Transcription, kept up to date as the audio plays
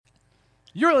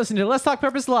You're listening to Let's Talk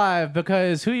Purpose Live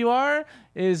because who you are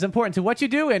is important to what you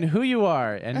do and who you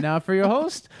are. And now for your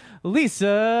host,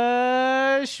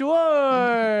 Lisa Schwartz.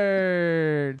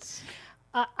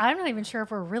 I'm not even sure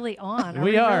if we're really on.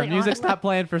 We are. Really Music's on? not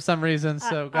playing for some reason,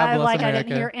 so God bless America. I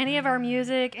didn't hear any of our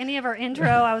music, any of our intro.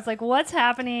 I was like, what's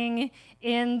happening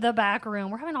in the back room?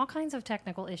 We're having all kinds of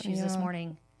technical issues this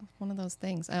morning. One of those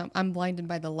things. I'm blinded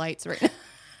by the lights right now.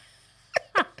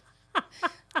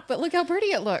 But look how pretty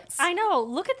it looks. I know.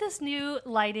 Look at this new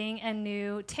lighting and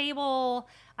new table.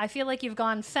 I feel like you've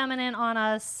gone feminine on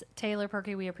us. Taylor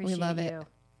Perky, we appreciate you. We love it.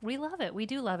 We love it. We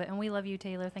do love it. And we love you,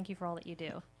 Taylor. Thank you for all that you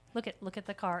do. Look at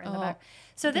the car in the back.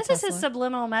 So this is his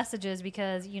subliminal messages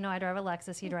because, you know, I drive a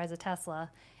Lexus. He drives a Tesla.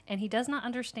 And he does not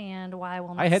understand why I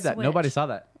will not I hit that. switch. Nobody saw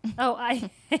that. Oh, I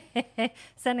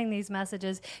sending these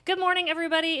messages. Good morning,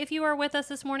 everybody. If you are with us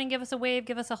this morning, give us a wave,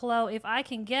 give us a hello. If I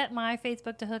can get my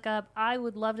Facebook to hook up, I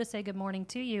would love to say good morning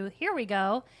to you. Here we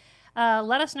go.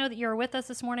 Let us know that you're with us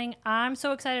this morning. I'm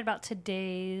so excited about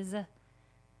today's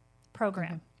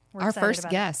program. We're Our first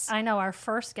about guest. I know our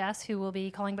first guest who will be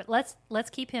calling, but let's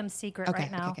keep him secret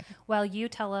right now while you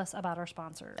tell us about our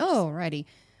sponsors. Oh, righty.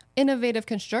 Innovative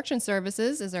Construction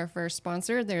Services is our first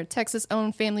sponsor. They're a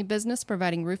Texas-owned family business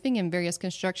providing roofing and various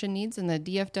construction needs in the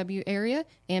DFW area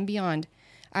and beyond.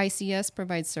 ICS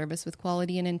provides service with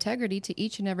quality and integrity to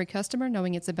each and every customer,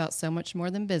 knowing it's about so much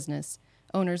more than business.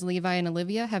 Owners Levi and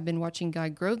Olivia have been watching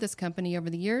God grow this company over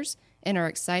the years and are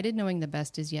excited knowing the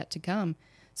best is yet to come.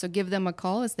 So give them a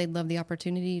call as they'd love the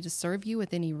opportunity to serve you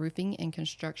with any roofing and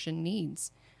construction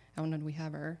needs. I don't know, do we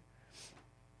have our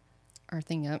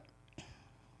thing up?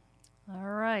 All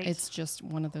right. It's just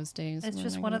one of those days. It's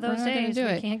just like, one of those days.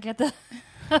 We Can't get the...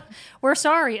 We're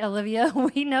sorry, Olivia.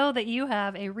 We know that you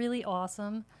have a really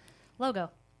awesome logo,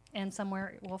 and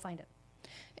somewhere we'll find it.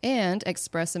 And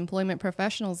Express Employment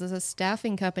Professionals is a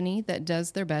staffing company that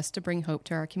does their best to bring hope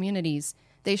to our communities.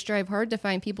 They strive hard to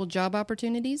find people job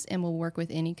opportunities and will work with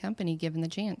any company given the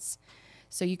chance.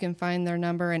 So you can find their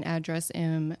number and address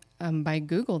by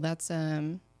Google. That's,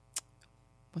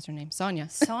 what's her name? Sonia.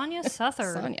 Sonia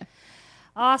Southard. Sonia.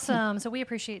 Awesome. So we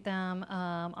appreciate them.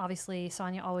 Obviously,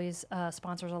 Sonia always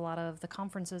sponsors a lot of the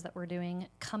conferences that we're doing.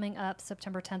 Coming up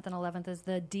September 10th and 11th is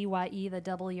the DYE, the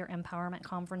Double Your Empowerment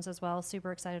Conference as well.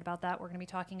 Super excited about that. We're going to be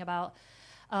talking about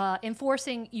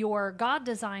enforcing your God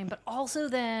design, but also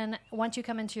then once you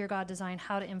come into your God design,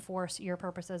 how to enforce your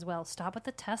purpose as well. Stop with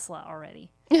the Tesla already.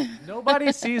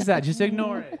 Nobody sees that. Just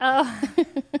ignore it.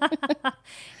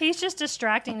 He's just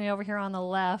distracting me over here on the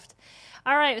left.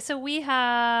 All right, so we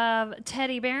have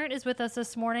Teddy Barrett is with us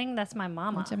this morning. That's my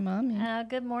mama. That's your mommy.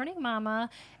 Good morning, Mama.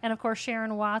 And, of course,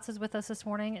 Sharon Watts is with us this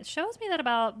morning. It shows me that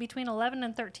about between 11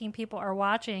 and 13 people are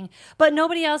watching, but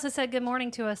nobody else has said good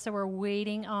morning to us, so we're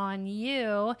waiting on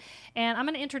you. And I'm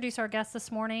going to introduce our guest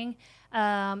this morning.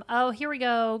 Here we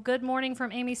go. Good morning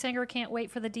from Amy Singer. Can't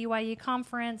wait for the DYE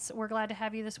conference. We're glad to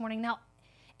have you this morning. Now,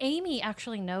 Amy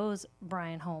actually knows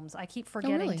Brian Holmes. I keep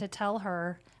forgetting to tell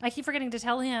her. I keep forgetting to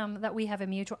tell him that we have a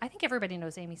mutual. I think everybody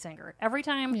knows Amy Singer. Every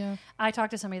time I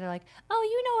talk to somebody, they're like, "Oh,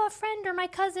 you know a friend or my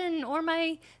cousin or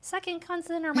my second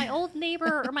cousin or my old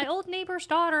neighbor or my old neighbor's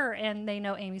daughter," and they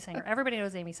know Amy Singer. Everybody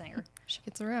knows Amy Singer. She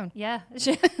gets around. Yeah.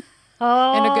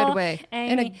 Oh, in a good way.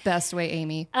 Amy. In a best way,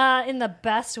 Amy. In the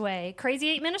best way. Crazy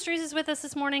 8 Ministries is with us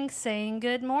this morning saying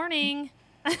good morning.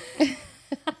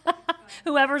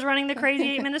 Whoever's running the Crazy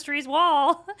 8 Ministries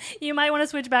wall, you might want to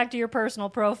switch back to your personal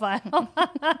profile.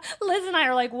 Liz and I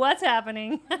are like, what's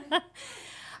happening?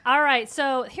 All right,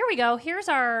 so here we go. Here's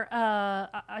our,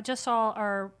 I just saw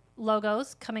our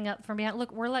logos coming up from behind.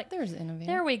 Look, we're like, there's Innovative.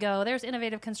 There we go. There's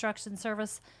Innovative Construction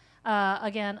Service.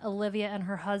 Again, Olivia and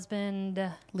her husband,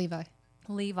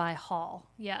 Levi Hall.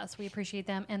 Yes, we appreciate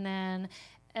them. And then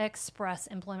Express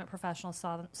Employment Professional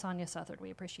Sonia Southard.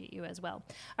 We appreciate you as well.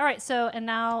 All right. So, and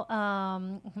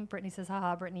now, Brittany says,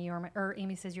 haha, Brittany,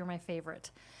 Amy says, you're my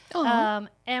favorite.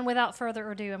 And without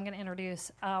further ado, I'm going to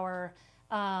introduce our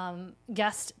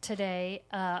guest today,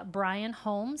 Brian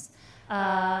Holmes.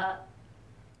 Here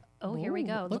we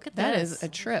go. Look at that. This. That is a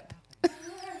trip.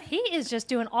 He is just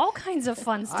doing all kinds of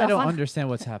fun stuff. I don't understand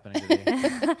what's happening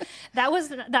today. That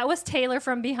was Taylor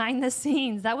from behind the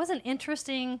scenes. That was an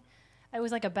interesting. It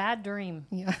was like a bad dream.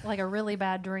 Yeah. Like a really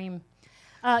bad dream.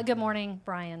 Good morning,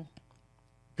 Brian.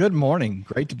 Good morning.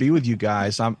 Great to be with you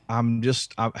guys. I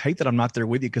hate that I'm not there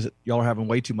with you because y'all are having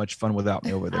way too much fun without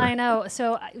me over there. I know.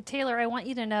 So Taylor, I want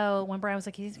you to know when Brian was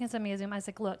like, he's going to send me a Zoom. I was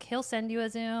like, look, he'll send you a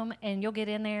Zoom and you'll get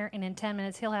in there and in 10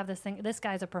 minutes he'll have this thing. This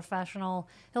guy's a professional.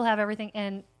 He'll have everything.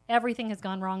 And everything has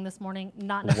gone wrong this morning.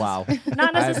 Wow.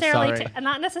 Not necessarily, sorry.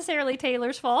 not necessarily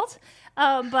Taylor's fault,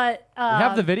 but We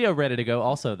have the video ready to go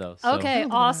also, though. So. okay,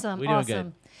 awesome, We're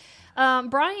doing awesome.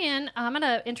 Brian, I'm going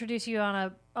to introduce you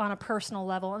on a personal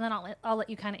level, and then I'll let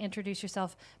you kind of introduce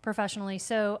yourself professionally.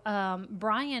 So,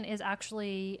 Brian is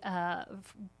actually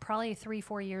probably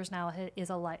 3-4 years now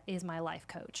is my life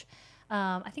coach.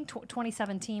 I think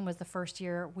 2017 was the first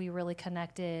year we really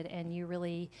connected, and you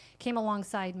really came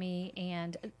alongside me.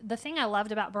 And the thing I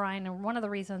loved about Brian, and one of the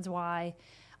reasons why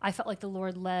I felt like the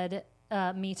Lord led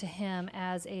me to him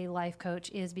as a life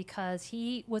coach, is because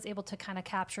he was able to kind of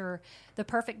capture the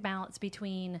perfect balance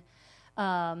between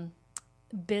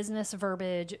business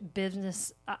verbiage,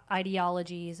 business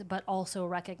ideologies, but also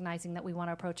recognizing that we want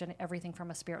to approach everything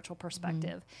from a spiritual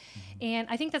perspective. Mm-hmm. And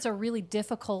I think that's a really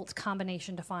difficult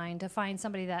combination to find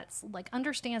somebody that's like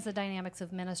understands the dynamics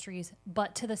of ministries,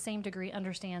 but to the same degree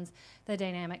understands the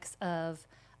dynamics of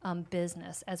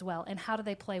business as well, and how do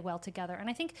they play well together. And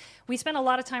I think we spend a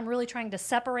lot of time really trying to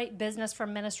separate business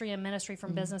from ministry and ministry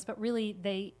from business, but really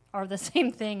they are the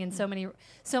same thing in so many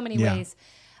ways.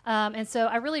 And so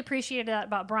I really appreciated that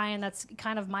about Brian. That's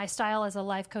kind of my style as a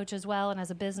life coach as well, and as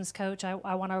a business coach. I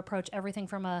want to approach everything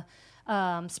from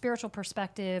a spiritual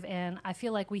perspective, and I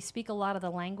feel like we speak a lot of the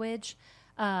language.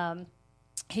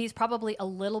 He's probably a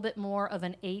little bit more of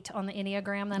an 8 on the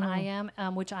Enneagram than I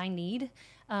am, which I need.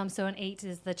 So an 8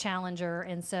 is the challenger,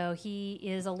 and so he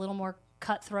is a little more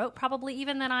cutthroat probably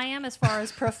even than I am as far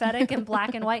as prophetic and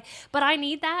black and white. But I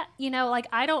need that, like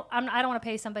I don't want to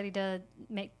pay somebody to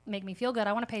make me feel good.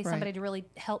 I want to pay somebody to really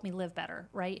help me live better,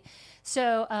 right?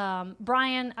 So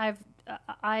Brian,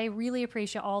 I really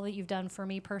appreciate all that you've done for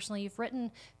me personally. You've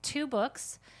written 2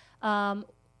 books.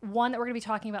 One that we're going to be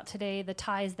talking about today, The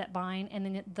Ties That Bind, and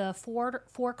then the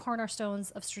four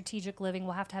cornerstones of strategic living.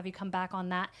 We'll have to have you come back on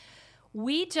that.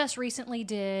 We just recently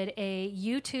did a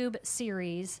YouTube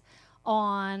series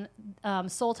on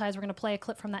soul ties. We're going to play a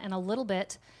clip from that in a little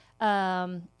bit,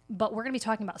 but we're going to be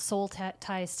talking about soul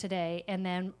ties today. And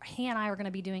then he and I are going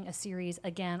to be doing a series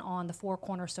again on the 4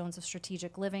 cornerstones of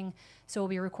strategic living. So we'll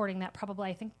be recording that probably,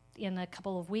 I think, in a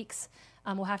couple of weeks.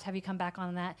 We'll have to have you come back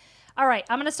on that. All right,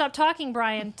 I'm going to stop talking,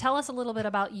 Brian. Tell us a little bit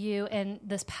about you and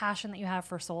this passion that you have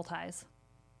for soul ties.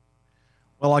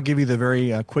 Well, I'll give you the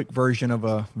very quick version of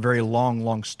a very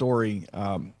long story.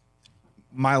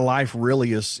 My life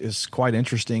really is quite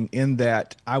interesting in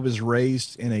that I was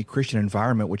raised in a Christian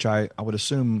environment, which I would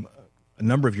assume a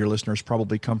number of your listeners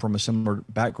probably come from a similar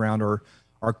background or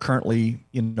are currently,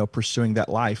 pursuing that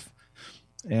life.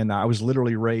 And I was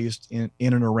literally raised in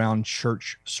and around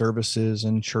church services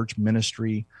and church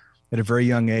ministry. At a very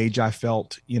young age, I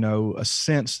felt, a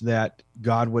sense that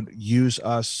God would use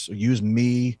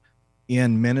me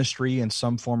in ministry in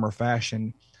some form or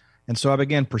fashion. And so I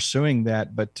began pursuing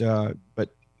that, but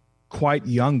quite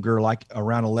younger, like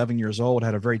around 11 years old,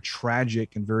 had a very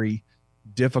tragic and very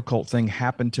difficult thing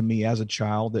happen to me as a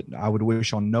child that I would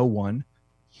wish on no one.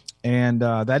 And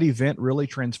that event really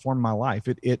transformed my life.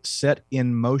 It set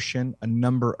in motion a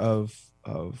number of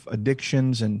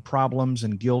addictions and problems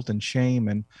and guilt and shame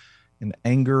and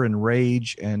anger and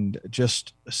rage and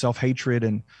just self-hatred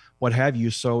and what have you.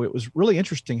 So it was really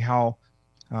interesting how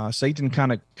Satan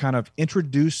kind of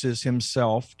introduces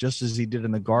himself just as he did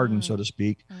in the garden, so to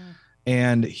speak.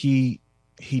 And he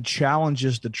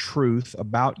challenges the truth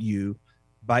about you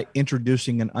by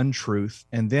introducing an untruth.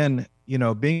 And then,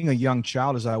 being a young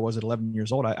child as I was at 11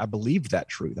 years old, I believed that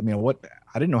truth. I mean,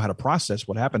 I didn't know how to process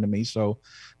what happened to me. So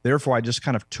therefore I just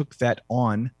kind of took that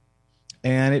on,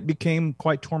 and it became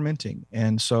quite tormenting.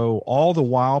 And so all the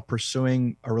while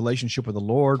pursuing a relationship with the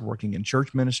Lord, working in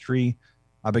church ministry,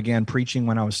 I began preaching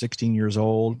when I was 16 years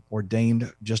old,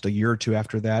 ordained just a year or 2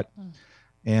 after that.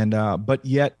 And, but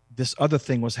yet this other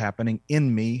thing was happening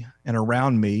in me and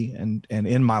around me and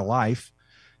in my life.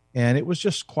 And it was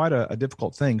just quite a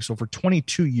difficult thing. So for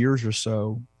 22 years or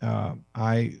so,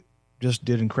 I just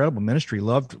did incredible ministry,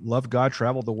 loved God,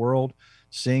 traveled the world,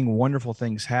 seeing wonderful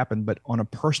things happen. But on a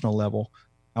personal level,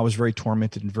 I was very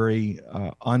tormented and very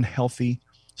unhealthy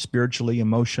spiritually,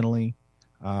 emotionally,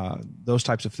 those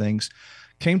types of things.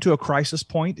 Came to a crisis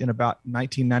point in about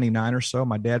 1999 or so.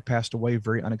 My dad passed away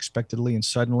very unexpectedly and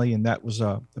suddenly, and that was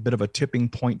a bit of a tipping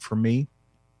point for me.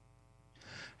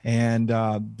 And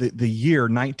the year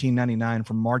 1999,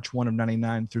 from March 1 of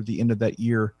 99 through the end of that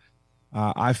year,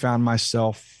 I found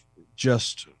myself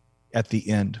just at the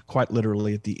end, quite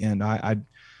literally at the end. I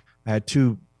had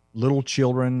 2 little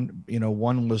children.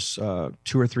 One was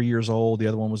 2 or 3 years old. The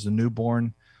other one was a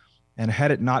newborn. And had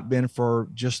it not been for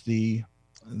just the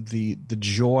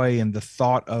joy and the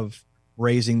thought of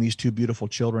raising these 2 beautiful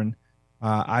children,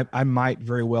 I might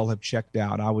very well have checked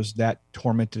out. I was that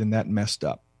tormented and that messed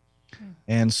up.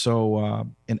 And so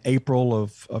in April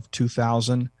of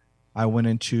 2000, I went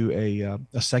into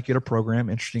a secular program,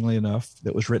 interestingly enough,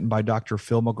 that was written by Dr.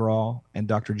 Phil McGraw and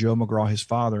Dr. Joe McGraw, his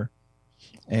father.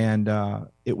 And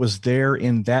it was there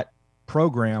in that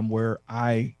program where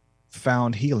I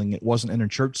found healing. It wasn't in a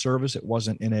church service. It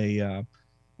wasn't in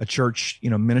a church,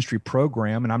 ministry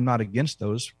program. And I'm not against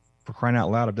those. For crying out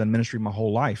loud, I've done ministry my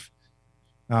whole life.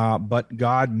 But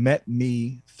God met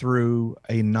me through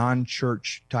a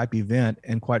non-church type event.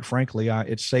 And quite frankly,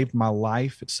 it saved my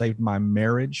life. It saved my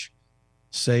marriage,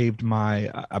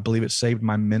 I believe it saved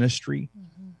my ministry.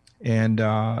 And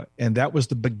that was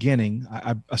the beginning.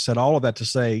 I said all of that to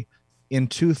say in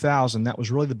 2000, that was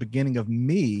really the beginning of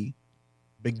me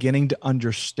beginning to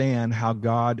understand how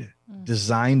God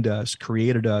designed us,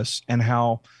 created us, and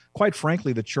how, quite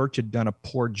frankly, the church had done a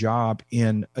poor job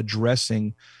in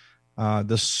addressing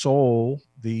the soul,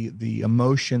 the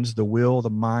emotions, the will, the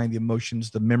mind, the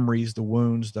emotions, the memories, the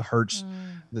wounds, the hurts.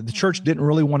 The church didn't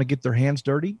really want to get their hands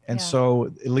dirty. And so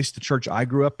at least the church I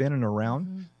grew up in and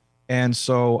around. And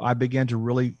so I began to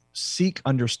really seek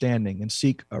understanding and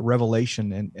seek a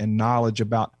revelation and knowledge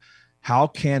about how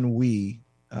can we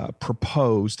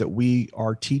propose that we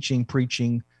are teaching,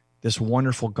 preaching this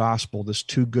wonderful gospel, this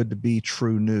too good to be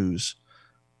true news.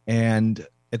 And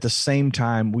at the same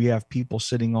time, we have people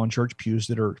sitting on church pews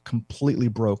that are completely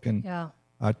broken,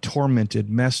 tormented,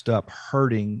 messed up,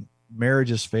 hurting,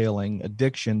 marriages failing,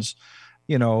 addictions,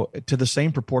 to the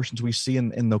same proportions we see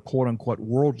in the quote unquote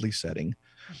worldly setting.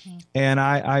 And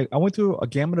I went through a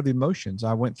gamut of emotions.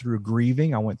 I went through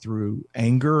grieving. I went through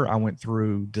anger. I went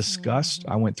through disgust.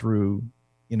 I went through,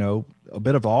 a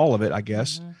bit of all of it, I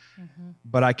guess.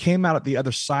 But I came out at the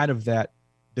other side of that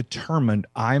determined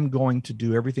I'm going to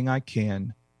do everything I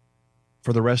can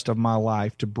for the rest of my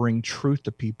life to bring truth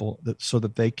to people so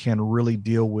that they can really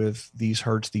deal with these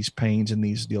hurts, these pains, and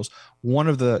these deals. One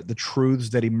of the truths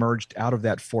that emerged out of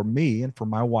that for me and for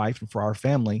my wife and for our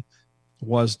family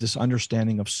was this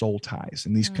understanding of soul ties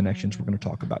and these connections we're going to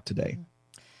talk about today.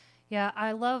 Yeah,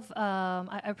 I love,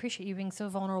 I appreciate you being so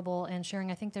vulnerable and sharing.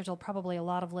 I think there's probably a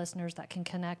lot of listeners that can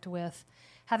connect with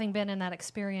having been in that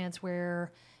experience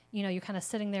where, you're kind of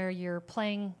sitting there, you're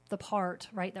playing the part,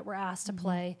 right, that we're asked to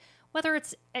play, whether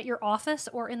it's at your office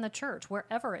or in the church,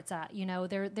 wherever it's at.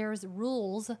 There's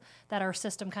rules that our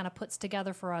system kind of puts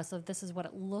together for us of this is what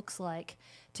it looks like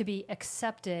to be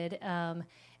accepted.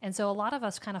 And so a lot of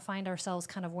us kind of find ourselves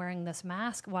kind of wearing this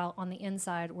mask while on the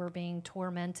inside we're being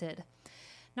tormented.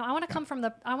 Now, I want to come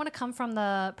from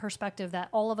the perspective that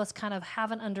all of us kind of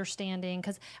have an understanding,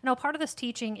 because I know part of this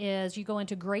teaching is you go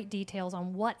into great details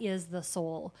on what is the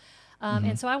soul.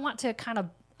 And so I want to kind of,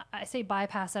 I say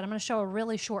bypass that. I'm going to show a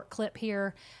really short clip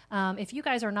here. If you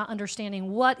guys are not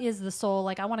understanding what is the soul,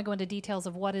 like I want to go into details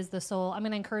of what is the soul, I'm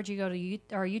going to encourage you to go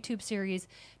to our YouTube series,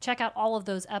 check out all of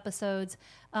those episodes.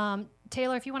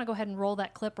 Taylor, if you want to go ahead and roll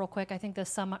that clip real quick, I think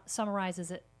this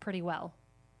summarizes it pretty well.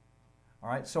 All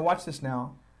right, so watch this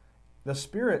now. The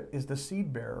spirit is the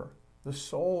seed bearer. The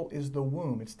soul is the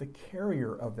womb. It's the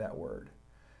carrier of that word.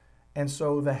 And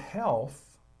so the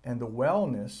health and the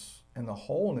wellness and the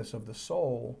wholeness of the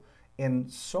soul in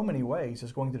so many ways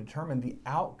is going to determine the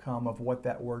outcome of what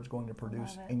that word's going to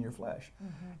produce in your flesh.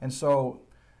 And so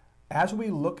as we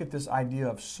look at this idea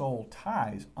of soul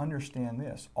ties, understand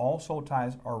this. All soul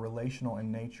ties are relational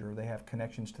in nature. They have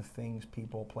connections to things,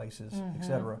 people, places,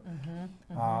 etc.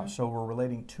 So we're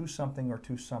relating to something or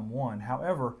to someone.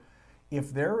 However,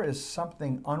 if there is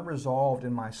something unresolved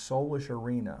in my soulish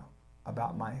arena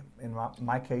about in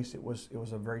my case, it was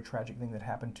a very tragic thing that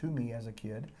happened to me as a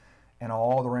kid, and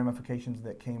all the ramifications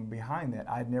that came behind that.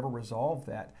 I'd never resolved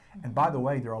that. And by the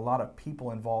way, there are a lot of people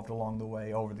involved along the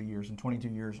way over the years, in 22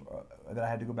 years, that I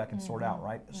had to go back and sort out,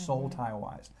 right? Soul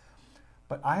tie-wise.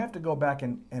 But I have to go back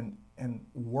and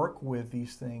work with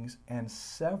these things and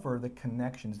sever the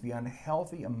connections, the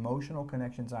unhealthy emotional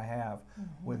connections I have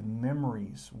with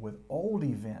memories, with old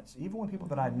events, even with people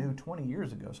that I knew 20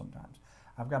 years ago sometimes.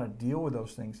 I've got to deal with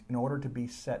those things in order to be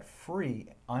set free,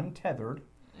 untethered,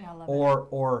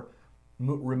 or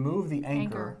remove the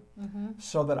anchor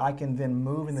so that I can then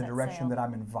move in the direction that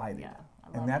I'm invited.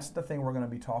 And that's the thing we're going to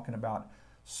be talking about.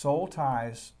 Soul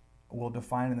ties we'll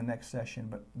define in the next session,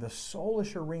 but the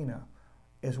soulish arena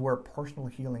is where personal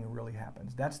healing really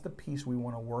happens. That's the piece we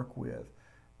want to work with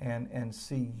and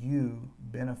see you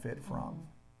benefit from.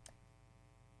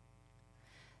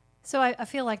 So I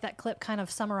feel like that clip kind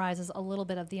of summarizes a little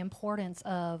bit of the importance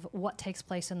of what takes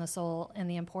place in the soul and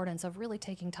the importance of really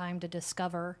taking time to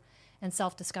discover and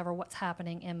self-discover what's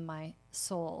happening in my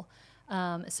soul.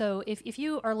 So if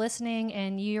you are listening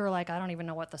and you're like, I don't even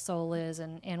know what the soul is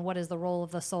and what is the role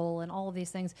of the soul and all of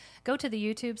these things, go to the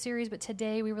YouTube series. But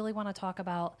today we really want to talk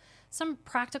about some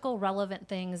practical, relevant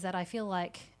things that I feel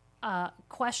like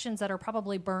questions that are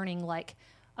probably burning, like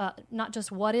not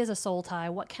just what is a soul tie,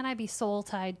 what can I be soul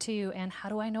tied to, and how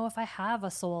do I know if I have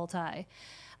a soul tie?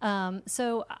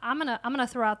 So I'm gonna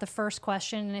throw out the first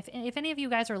question, and if any of you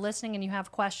guys are listening and you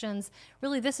have questions,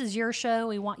 really this is your show.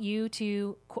 We want you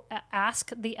to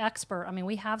ask the expert. I mean,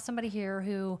 we have somebody here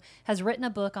who has written a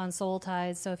book on soul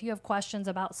ties. So if you have questions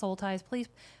about soul ties, please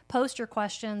post your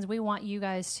questions. We want you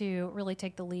guys to really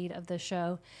take the lead of this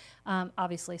show.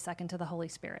 Obviously, second to the Holy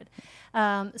Spirit.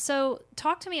 So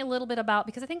talk to me a little bit about,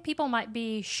 because I think people might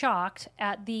be shocked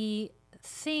at the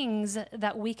things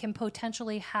that we can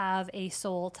potentially have a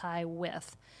soul tie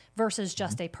with versus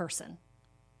just a person.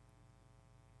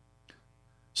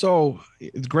 So,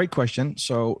 great question.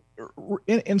 So,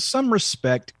 in some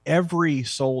respect, every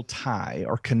soul tie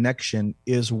or connection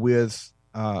is with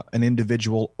an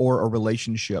individual or a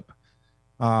relationship.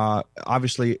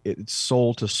 Obviously, it's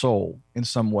soul to soul in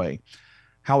some way.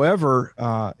 However,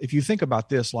 if you think about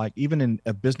this, like even in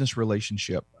a business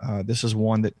relationship, this is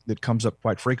one that comes up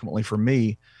quite frequently for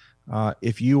me.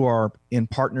 If you are in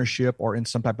partnership or in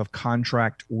some type of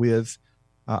contract with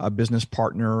a business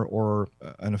partner or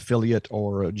an affiliate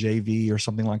or a JV or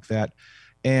something like that,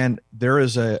 and there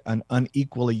is an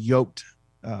unequally yoked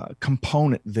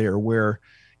component there where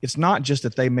it's not just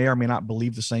that they may or may not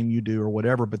believe the same you do or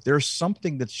whatever, but there's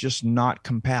something that's just not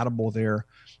compatible there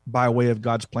by way of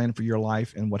God's plan for your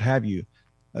life and what have you.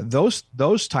 Those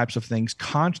types of things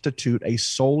constitute a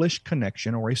soulish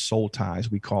connection, or a soul tie, as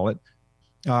we call it,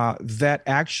 that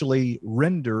actually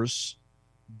renders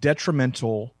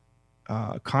detrimental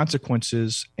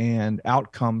consequences and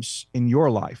outcomes in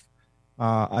your life.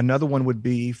 Another one would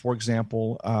be, for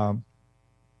example,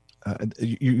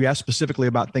 you asked specifically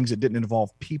about things that didn't involve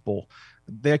people.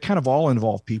 They kind of all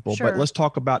involve people, Sure. But let's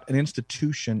talk about an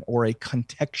institution or a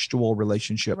contextual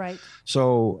relationship. Right.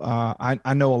 So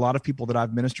I know a lot of people that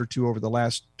I've ministered to over the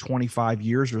last 25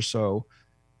 years or so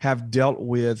have dealt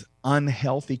with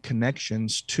unhealthy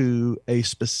connections to a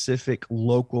specific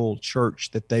local church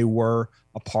that they were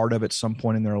a part of at some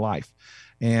point in their life.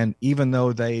 And even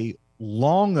though they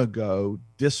long ago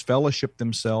disfellowshipped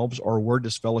themselves or were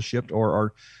disfellowshipped or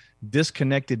are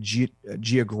disconnected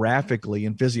geographically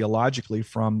and physiologically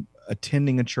from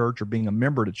attending a church or being a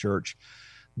member of the church,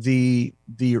 the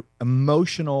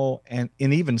emotional and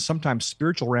even sometimes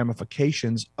spiritual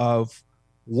ramifications of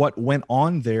what went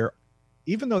on there,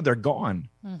 even though they're gone,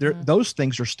 those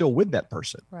things are still with that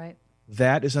person. Right.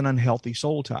 That is an unhealthy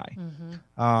soul tie.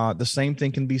 The same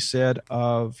thing can be said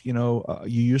of, you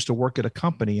used to work at a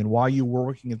company, and while you were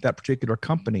working at that particular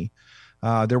company,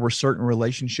 there were certain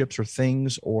relationships or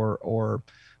things or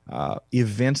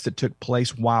events that took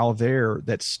place while there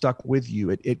that stuck with you.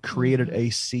 It created a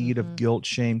seed of guilt,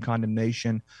 shame,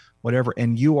 condemnation, whatever.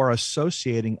 And you are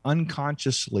associating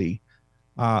unconsciously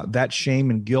that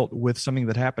shame and guilt with something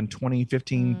that happened 20,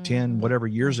 15, 10, whatever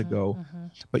years ago.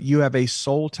 But you have a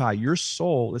soul tie. Your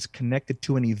soul is connected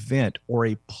to an event or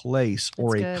a place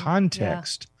or That's a good.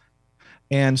 context.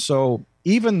 Yeah. And so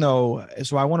even though,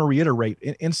 so I want to reiterate,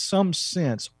 in some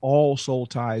sense, all soul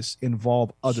ties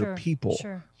involve other people.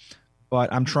 Sure.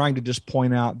 But I'm trying to just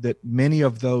point out that many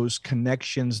of those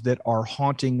connections that are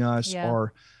haunting us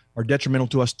or are detrimental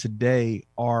to us today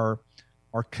are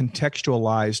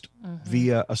contextualized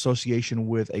via association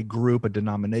with a group, a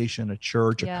denomination, a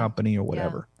church, a company, or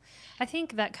whatever. I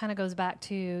think that kind of goes back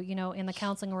to, in the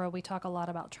counseling world, we talk a lot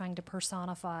about trying to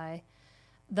personify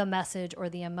the message or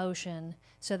the emotion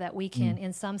so that we can,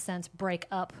 in some sense, break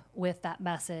up with that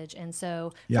message. And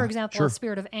so, for example, a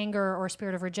spirit of anger or a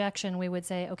spirit of rejection, we would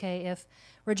say, okay, if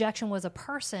rejection was a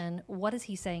person, what is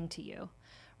he saying to you?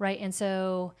 Right. And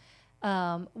so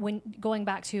when going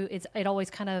back to it always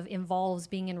kind of involves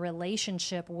being in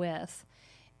relationship with.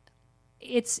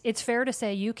 It's fair to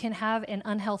say you can have an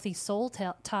unhealthy soul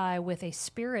tie with a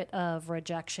spirit of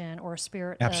rejection or a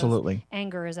spirit of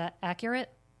anger. Is that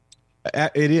accurate?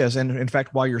 It is. And in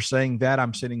fact, while you're saying that,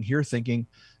 I'm sitting here thinking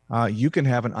you can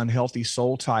have an unhealthy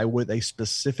soul tie with a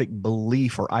specific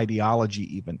belief or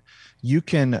ideology even. You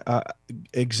can,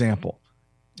 example,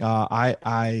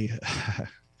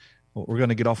 we're going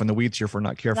to get off in the weeds here if we're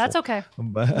not careful. That's okay.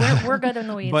 We're good in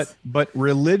the weeds. But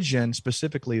religion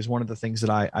specifically is one of the things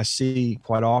that I see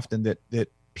quite often that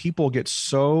people get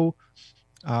so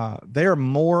they are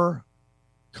more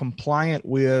compliant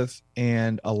with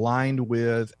and aligned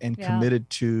with and committed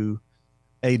to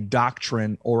a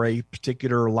doctrine or a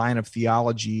particular line of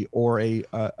theology or a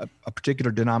particular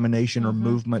denomination or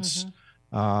movements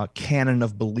canon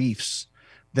of beliefs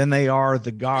than they are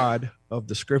the God of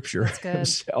the Scripture That's good.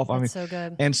 himself. That's so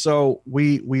good. And so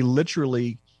we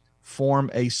literally form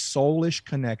a soulish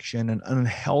connection, an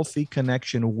unhealthy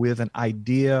connection with an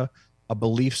idea, a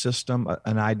belief system,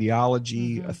 an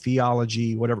ideology, a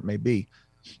theology, whatever it may be.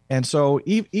 And so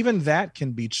even that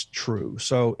can be true.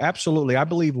 So absolutely, I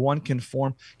believe one can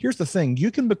form. Here's the thing: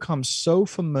 you can become so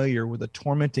familiar with a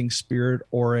tormenting spirit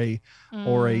or a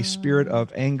spirit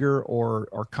of anger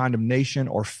or condemnation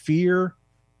or fear.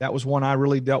 That was one I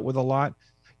really dealt with a lot.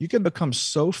 You can become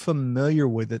so familiar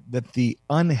with it that the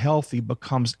unhealthy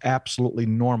becomes absolutely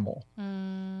normal.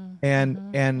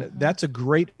 And that's a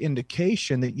great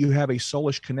indication that you have a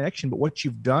soulish connection. But what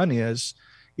you've done is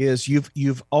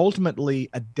you've ultimately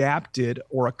adapted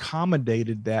or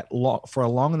accommodated that for a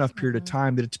long enough period of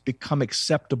time that it's become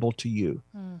acceptable to you.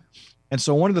 And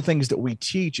so one of the things that we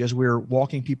teach as we're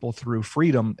walking people through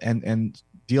freedom and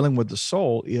dealing with the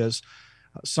soul is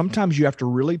sometimes you have to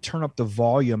really turn up the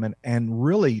volume and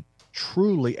really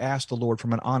truly ask the Lord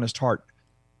from an honest heart,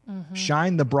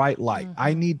 shine the bright light.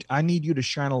 I need you to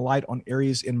shine a light on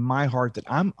areas in my heart that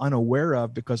I'm unaware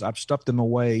of because I've stuffed them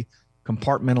away,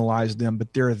 compartmentalized them,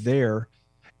 but they're there.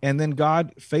 And then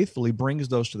God faithfully brings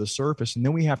those to the surface. And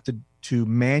then we have to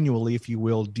manually, if you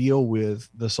will, deal with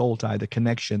the soul tie, the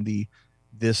connection,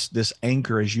 this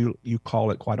anchor, as you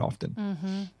call it quite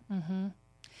often.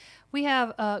 We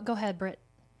have, go ahead, Britt.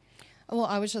 Well,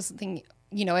 I was just thinking,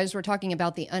 as we're talking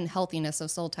about the unhealthiness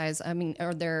of soul ties, I mean,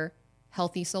 are there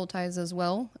healthy soul ties as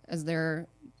well? Is there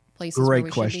places where we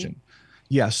question. should be?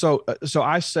 Yeah. So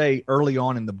I say early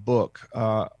on in the book,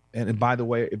 and by the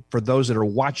way, for those that are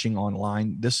watching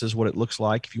online, this is what it looks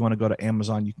like. If you want to go to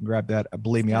Amazon, you can grab that.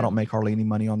 Believe me, I don't make hardly any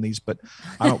money on these, but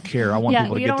I don't care. I want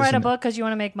people to get this. You don't write a book because you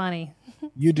want to make money.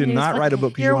 You do not write a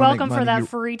book because you want to make money. You're welcome for that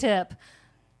free tip.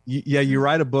 You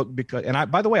write a book because,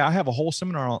 and by the way, I have a whole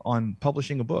seminar on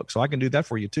publishing a book, so I can do that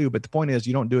for you too. But the point is,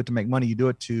 you don't do it to make money; you do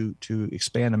it to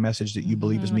expand a message that you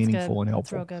believe is meaningful and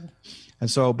helpful. That's real good. And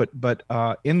so, but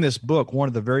in this book, one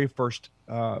of the very first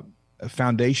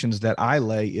foundations that I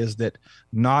lay is that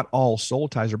not all soul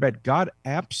ties are bad. God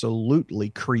absolutely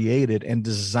created and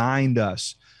designed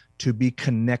us to be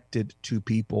connected to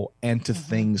people and to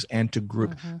things and to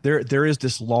group. There is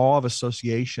this law of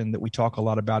association that we talk a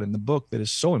lot about in the book that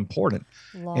is so important.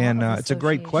 It's a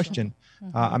great question.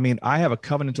 I mean, I have a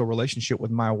covenantal relationship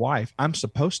with my wife. I'm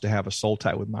supposed to have a soul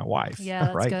tie with my wife. Yeah,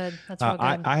 that's right? good. That's real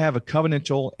good. I have a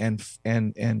covenantal and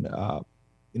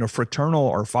fraternal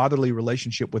or fatherly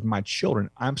relationship with my children.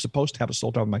 I'm supposed to have a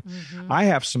soul tie with my. I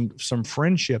have some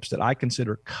friendships that I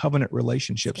consider covenant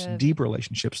relationships, deep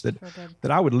relationships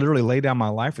that I would literally lay down my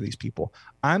life for these people.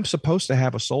 I'm supposed to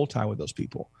have a soul tie with those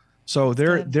people. So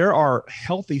there are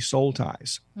healthy soul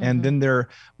ties, and then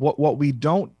what we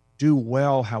don't do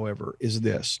well, however,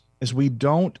 is we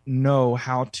don't know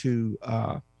how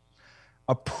to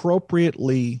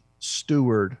appropriately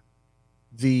steward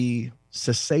the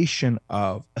cessation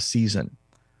of a season.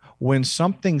 When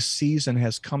something's season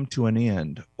has come to an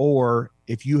end, or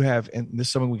if you have, and this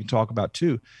is something we can talk about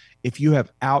too, if you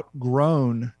have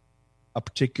outgrown a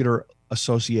particular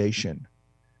association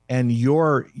and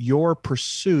your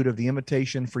pursuit of the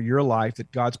invitation for your life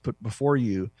that God's put before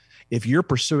you, if you're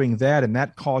pursuing that and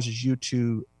that causes you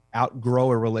to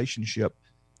outgrow a relationship,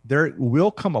 there will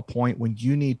come a point when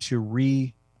you need to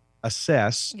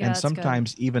reassess and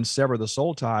sometimes even sever the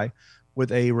soul tie with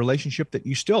a relationship that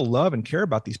you still love and care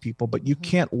about these people, but you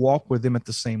can't walk with them at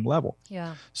the same level.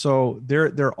 Yeah. So there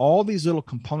are all these little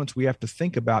components we have to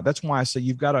think about. That's why I say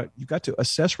you've got to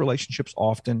assess relationships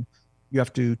often. You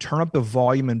have to turn up the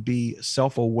volume and be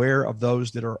self-aware of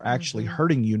those that are actually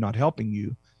hurting you, not helping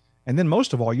you. And then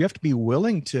most of all, you have to be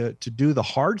willing to do the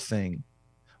hard thing,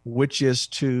 which is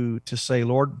to say,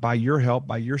 Lord, by your help,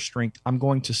 by your strength, I'm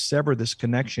going to sever this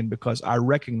connection because I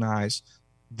recognize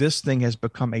this thing has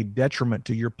become a detriment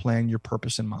to your plan, your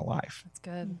purpose in my life. That's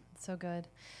good. That's so good.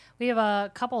 We have a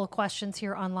couple of questions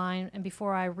here online, and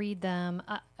before I read them,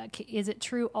 is it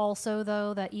true also,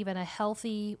 though, that even a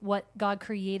healthy, what God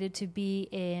created to be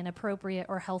an appropriate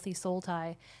or healthy soul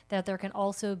tie, that there can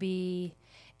also be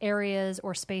areas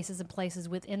or spaces and places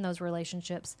within those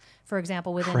relationships, for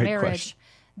example, within Great marriage, question.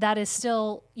 that is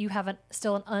still, you have a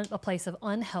place of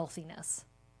unhealthiness?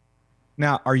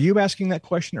 Now, are you asking that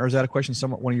question, or is that a question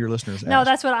one of your listeners asked? No,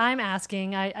 that's what I'm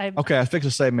asking. Okay, I was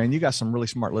fixing to say, man, you got some really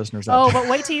smart listeners out there.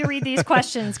 But wait till you read these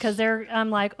questions, because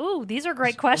I'm like, ooh, these are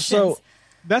great questions. So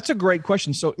that's a great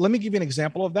question. So let me give you an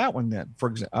example of that one then.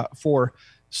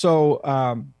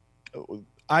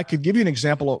 I could give you an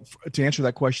example to answer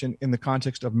that question in the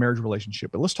context of marriage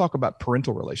relationship, but let's talk about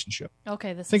parental relationship.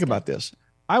 Okay, Think about this.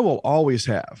 I will always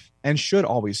have and should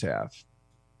always have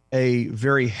a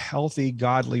very healthy,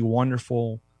 godly,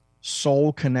 wonderful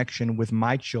soul connection with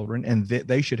my children, and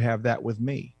they should have that with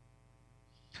me.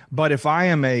 But if I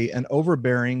am an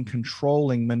overbearing,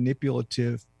 controlling,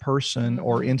 manipulative person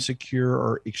or insecure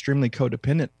or extremely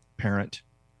codependent parent,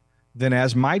 then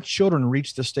as my children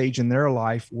reach the stage in their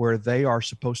life where they are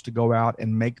supposed to go out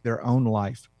and make their own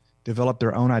life, develop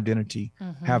their own identity,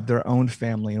 have their own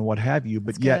family and what have you,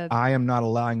 but yet I am not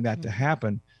allowing that to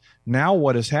happen. Now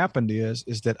what has happened is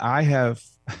that I have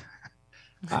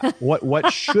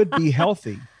what should be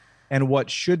healthy and what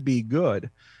should be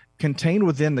good contained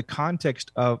within the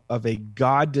context of a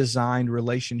God-designed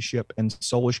relationship and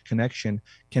soulish connection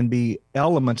can be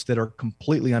elements that are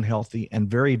completely unhealthy and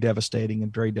very devastating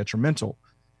and very detrimental.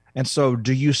 And so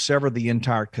do you sever the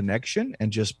entire connection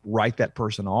and just write that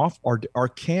person off? Or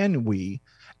can we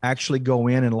actually go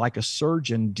in and, like a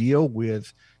surgeon, deal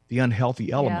with the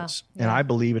unhealthy elements? Yeah. And I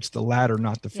believe it's the latter,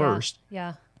 not the first.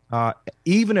 Yeah.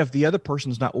 Even if the other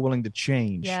person's not willing to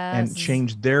change and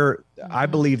change their, I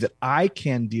believe that I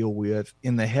can deal with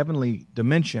in the heavenly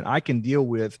dimension, I can deal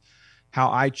with how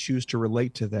I choose to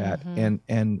relate to that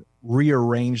and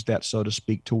rearrange that, so to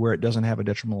speak, to where it doesn't have a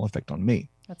detrimental effect on me.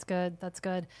 That's good. That's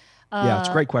good. Yeah, it's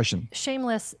a great question.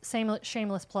 Shameless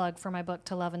plug for my book,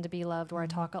 To Love and to Be Loved, where I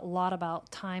talk a lot about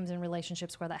times in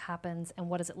relationships where that happens and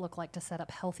what does it look like to set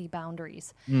up healthy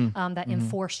boundaries that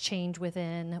enforce change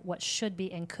within what should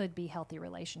be and could be healthy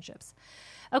relationships.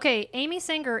 Okay, Amy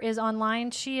Singer is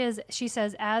online. She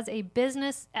says, as a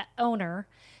business owner,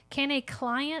 can a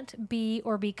client be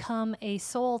or become a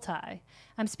soul tie?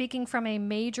 I'm speaking from a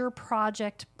major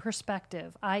project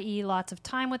perspective, i.e. lots of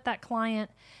time with that client.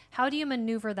 How do you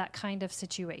maneuver that kind of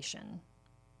situation?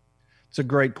 It's a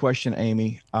great question,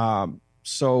 Amy.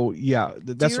 So yeah,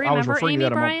 that's, do you I was remember referring Amy, to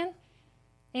that. Brian?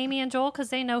 Amy and Joel, because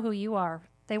they know who you are.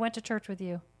 They went to church with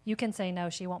you. You can say no.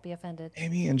 She won't be offended.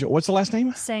 Amy and Joel. What's the last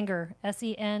name? Sanger,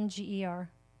 Senger.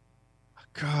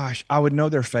 Gosh, I would know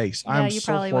their face. Yeah, I'm you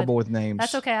so probably horrible would. with names.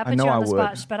 That's okay. I put know you on I the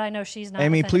would. spot, but I know she's not.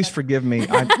 Amy, offended please by that. forgive me.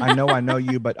 I know I know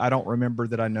you, but I don't remember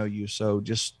that I know you. So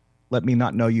just let me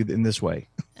not know you in this way.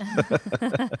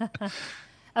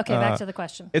 Okay, back to the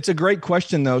question. It's a great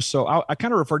question, though. So I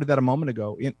kind of referred to that a moment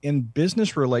ago. In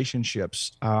business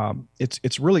relationships,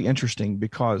 it's really interesting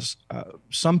because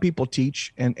some people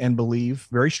teach and believe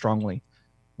very strongly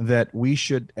that we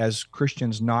should, as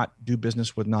Christians, not do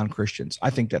business with non-Christians. I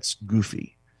think that's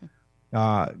goofy.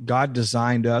 God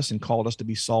designed us and called us to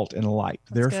be salt and light.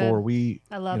 That's Therefore, good.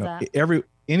 I love that.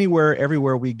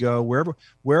 Everywhere we go,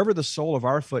 wherever the sole of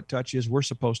our foot touches, we're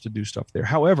supposed to do stuff there.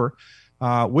 However,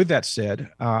 with that said,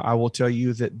 I will tell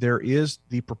you that there is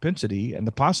the propensity and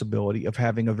the possibility of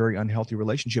having a very unhealthy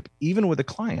relationship, even with a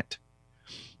client.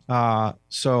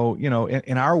 So,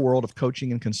 in our world of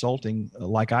coaching and consulting,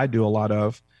 like I do a lot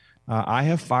of, I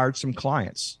have fired some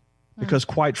clients because,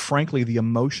 quite frankly, the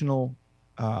emotional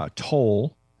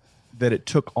toll that it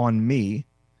took on me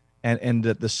and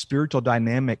that the spiritual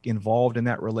dynamic involved in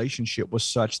that relationship was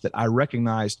such that I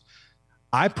recognized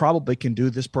I probably can do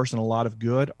this person a lot of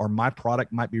good, or my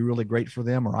product might be really great for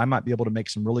them, or I might be able to make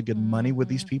some really good money with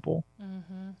these people.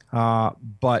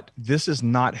 But this is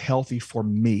not healthy for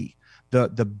me.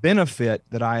 The benefit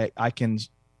that I can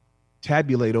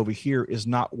tabulate over here is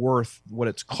not worth what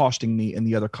it's costing me in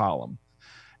the other column.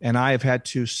 And I have had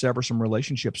to sever some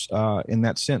relationships in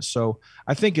that sense. So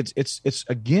I think it's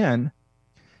again,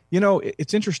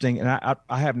 it's interesting. And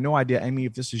I have no idea, Amy,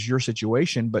 if this is your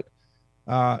situation, but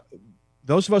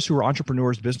those of us who are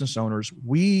entrepreneurs, business owners,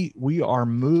 we are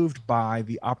moved by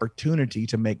the opportunity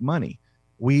to make money.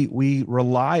 We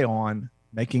rely on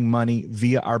making money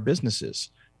via our businesses.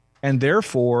 And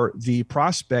therefore, the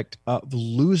prospect of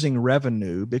losing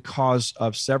revenue because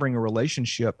of severing a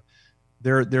relationship,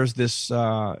 there's this,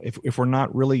 if we're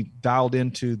not really dialed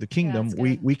into the kingdom,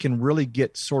 we can really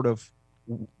get sort of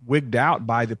wigged out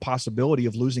by the possibility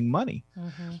of losing money.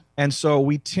 And so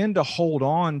we tend to hold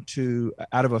on to,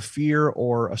 out of a fear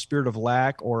or a spirit of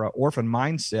lack or an orphan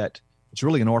mindset. It's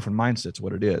really an orphan mindset is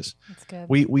what it is. That's good.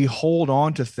 We hold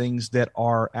on to things that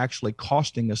are actually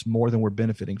costing us more than we're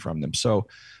benefiting from them. So,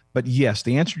 but yes,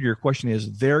 the answer to your question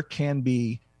is there can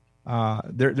be,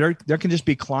 there can just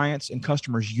be clients and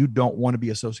customers you don't want to be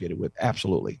associated with.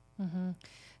 Absolutely.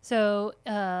 So,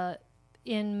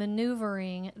 in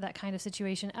maneuvering that kind of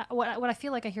situation, what I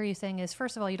feel like I hear you saying is,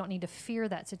 first of all, you don't need to fear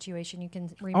that situation. You can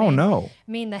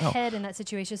remain the head in that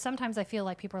situation. Sometimes I feel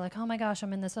like people are like, oh my gosh,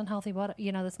 I'm in this unhealthy,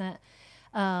 this and that.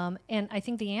 And I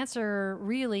think the answer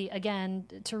really, again,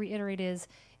 to reiterate, is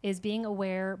is being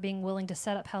aware, being willing to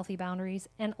set up healthy boundaries,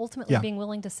 and ultimately being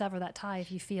willing to sever that tie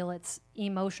if you feel it's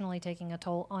emotionally taking a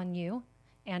toll on you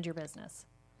and your business.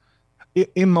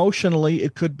 Emotionally,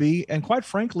 it could be. And quite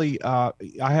frankly, I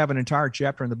have an entire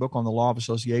chapter in the book on the law of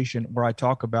association where I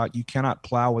talk about you cannot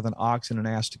plow with an ox and an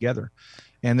ass together.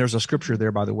 And there's a scripture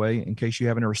there, by the way, in case you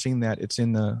haven't ever seen that. It's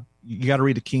in you got to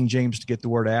read the King James to get the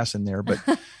word ass in there. But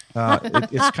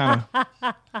it's kind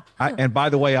of, and by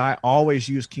the way, I always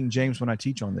use King James when I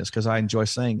teach on this because I enjoy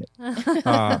saying it.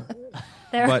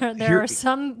 There are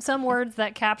some words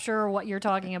that capture what you're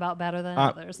talking about better than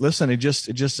others. Listen,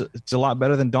 it's a lot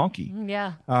better than donkey.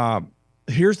 Yeah.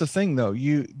 Here's the thing, though.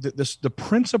 The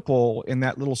principle in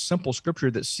that little simple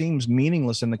scripture that seems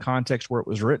meaningless in the context where it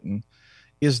was written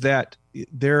is that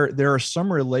there are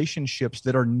some relationships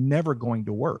that are never going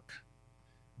to work.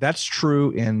 That's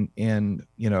true in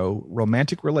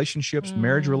romantic relationships,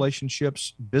 marriage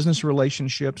relationships, business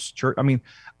relationships, church. I mean,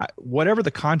 whatever the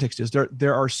context is,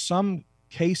 there are some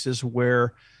cases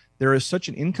where there is such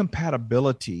an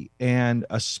incompatibility and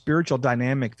a spiritual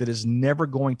dynamic that is never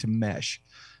going to mesh.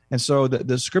 And so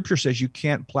the scripture says you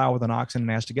can't plow with an ox and an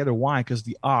ass together. Why? Because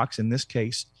the ox, in this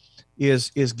case,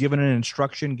 is given an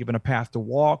instruction, given a path to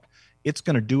walk. It's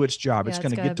going to do its job. It's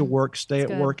going to get to work, stay at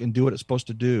work, and do what it's supposed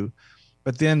to do.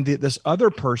 But then this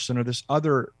other person or this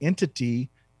other entity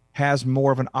has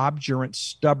more of an obdurate,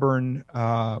 stubborn,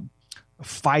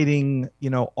 fighting,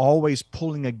 always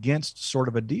pulling against sort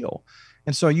of a deal.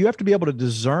 And so you have to be able to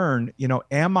discern,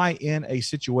 am I in a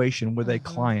situation with a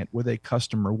client, with a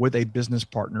customer, with a business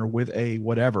partner, with a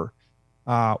whatever,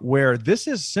 where this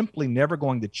is simply never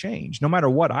going to change. No matter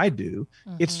what I do,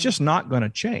 it's just not going to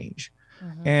change.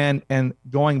 And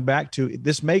going back to,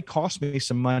 this may cost me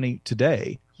some money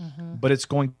today, but it's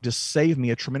going to save me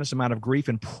a tremendous amount of grief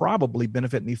and probably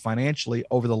benefit me financially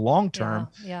over the long term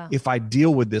if I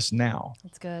deal with this now.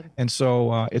 That's good. And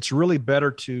so it's really better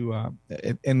to,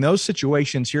 in those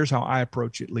situations, here's how I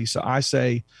approach it, Lisa. I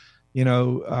say,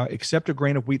 except a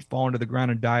grain of wheat fall into the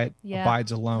ground and die, it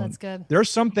abides alone. That's good. There are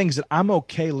some things that I'm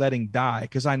okay letting die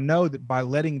because I know that by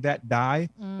letting that die,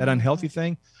 that unhealthy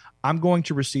thing, I'm going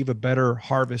to receive a better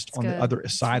harvest on the other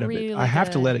side of it. I have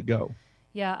to let it go.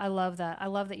 Yeah, I love that. I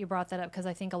love that you brought that up because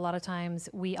I think a lot of times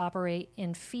we operate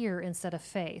in fear instead of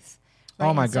faith. Right?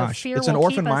 Oh my gosh, it's an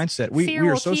orphan mindset. We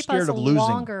are so scared of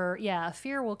losing.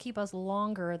 Fear will keep us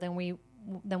longer than we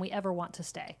ever want to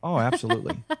stay. Oh,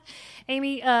 absolutely.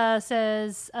 Amy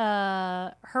says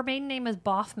her maiden name is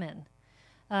Boffman.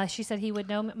 She said he would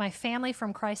know my family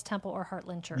from Christ Temple or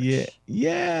Heartland Church. Yeah.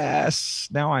 Yes.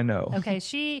 Now I know. Okay.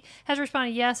 She has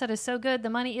responded, yes, that is so good. The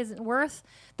money isn't worth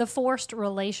the forced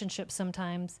relationship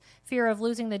sometimes. Fear of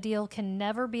losing the deal can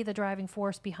never be the driving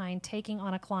force behind taking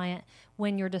on a client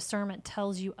when your discernment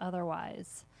tells you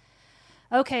otherwise.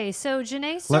 Okay. So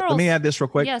Janae Searles. Let me add this real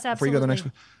quick. Yes, absolutely. Before you go to the next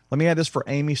one. Let me add this for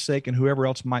Amy's sake and whoever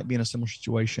else might be in a similar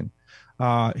situation.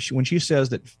 When she says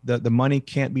that the money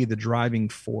can't be the driving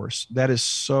force, that is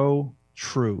so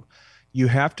true. You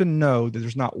have to know that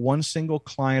there's not one single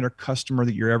client or customer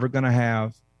that you're ever going to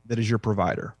have that is your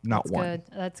provider. Not That's one. Good.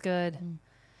 That's good.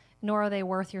 Nor are they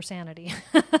worth your sanity.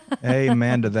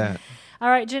 Amen to that. All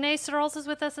right. Janae Searles is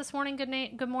with us this morning.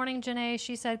 Good morning, Janae.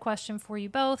 She said, question for you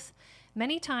both.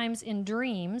 Many times in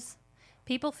dreams,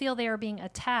 people feel they are being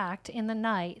attacked in the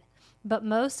night, but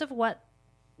most of what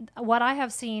I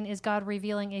have seen is God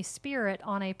revealing a spirit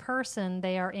on a person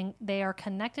they are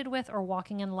connected with or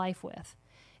walking in life with.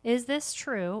 Is this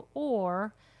true,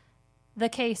 or the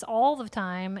case all the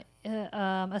time?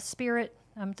 A spirit.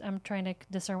 I'm trying to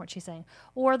discern what she's saying.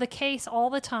 Or the case all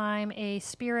the time, a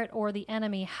spirit or the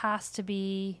enemy has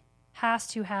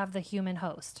to have the human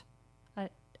host.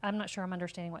 I'm not sure I'm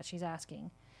understanding what she's asking.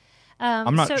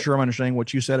 I'm not sure I'm understanding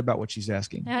what you said about what she's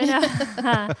asking. I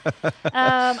know.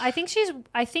 I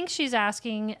think she's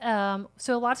asking.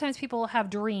 So a lot of times people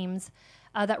have dreams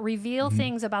that reveal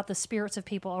things about the spirits of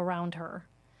people around her.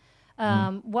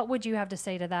 What would you have to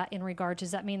say to that in regard? Does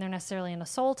that mean they're necessarily in a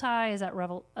soul tie? Is that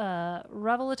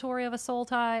revelatory of a soul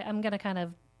tie? I'm going to kind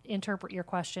of interpret your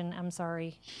question. I'm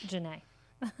sorry, Janae.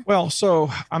 Well,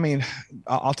 so I mean,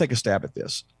 I'll take a stab at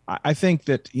this. I think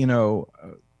that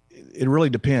it really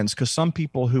depends because some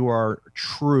people who are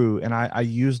true, and I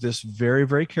use this very,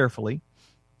 very carefully,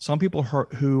 some people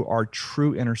who are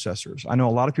true intercessors. I know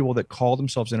a lot of people that call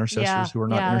themselves intercessors who are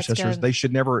not intercessors. They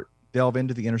should never delve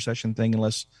into the intercession thing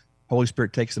unless Holy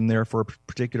Spirit takes them there for a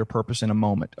particular purpose in a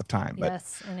moment of time.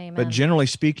 Yes, and amen. But generally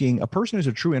speaking, a person who's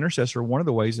a true intercessor, one of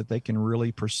the ways that they can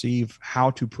really perceive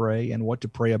how to pray and what to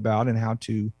pray about and how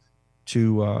to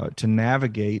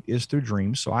navigate is through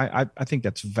dreams. So I think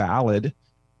that's valid.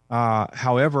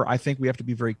 However, I think we have to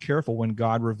be very careful when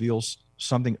God reveals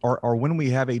something, or when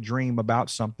we have a dream about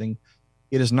something.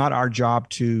 It is not our job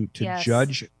to Yes.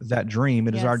 judge that dream.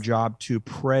 It is our Yes. job to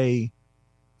pray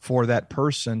for that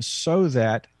person, so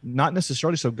that, not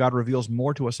necessarily so God reveals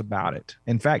more to us about it.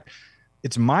 In fact,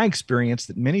 it's my experience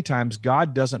that many times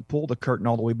God doesn't pull the curtain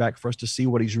all the way back for us to see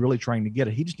what he's really trying to get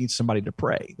at. He just needs somebody to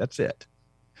pray. That's it.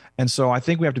 And so I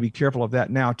think we have to be careful of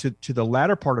that. Now, to the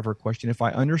latter part of her question, if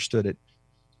I understood it,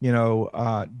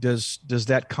 does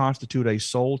that constitute a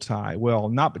soul tie? Well,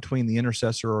 not between the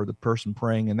intercessor or the person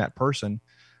praying and that person.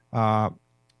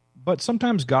 But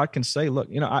sometimes God can say, look,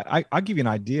 I'll give you an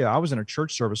idea. I was in a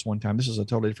church service one time. This is a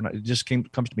totally different, it just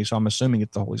comes to me. So I'm assuming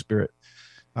it's the Holy Spirit.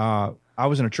 I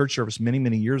was in a church service many,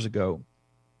 many years ago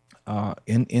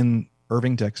in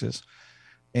Irving, Texas.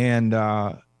 And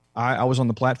I was on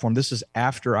the platform. This is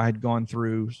after I had gone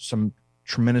through some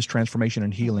tremendous transformation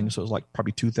and healing. So it was like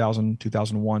probably 2000,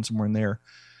 2001, somewhere in there.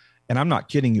 And I'm not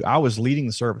kidding you. I was leading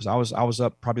the service. I was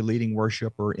up probably leading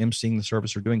worship or emceeing the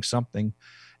service or doing something.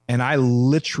 And I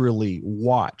literally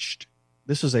watched,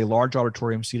 this is a large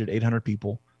auditorium seated 800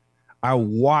 people. I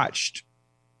watched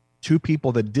two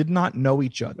people that did not know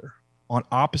each other on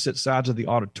opposite sides of the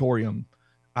auditorium.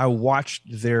 I watched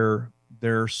their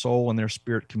soul and their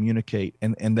spirit communicate,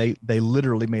 and they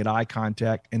literally made eye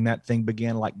contact, and that thing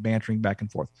began like bantering back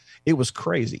and forth. It was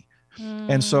crazy.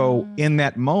 And so in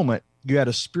that moment, you had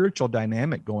a spiritual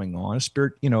dynamic going on,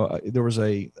 there was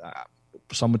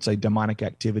some would say demonic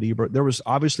activity, but there was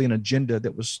obviously an agenda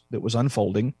that was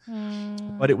unfolding,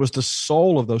 but it was the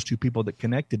soul of those two people that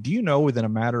connected. Do you know, within a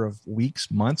matter of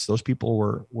weeks, months, those people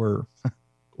were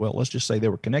well, let's just say they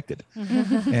were connected.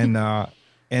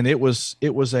 And it was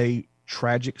a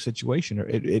tragic situation.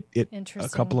 A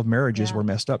couple of marriages were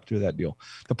messed up through that deal.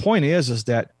 The point is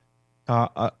that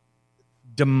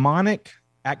demonic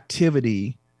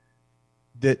activity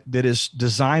that is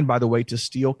designed, by the way, to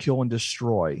steal, kill, and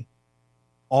destroy,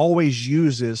 always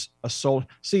uses a soul.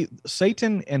 See,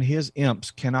 Satan and his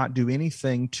imps cannot do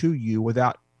anything to you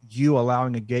without you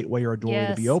allowing a gateway or a doorway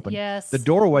to be open. Yes. The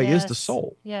doorway is the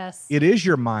soul. Yes. It is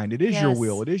your mind. It is your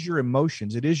will. It is your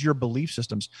emotions. It is your belief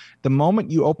systems. The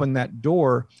moment you open that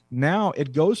door, now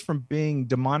it goes from being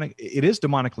demonic. It is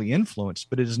demonically influenced,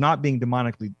 but it is not being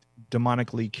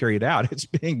demonically carried out. It's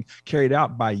being carried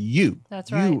out by you. That's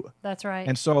right. That's right.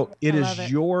 And so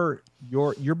you're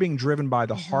being driven by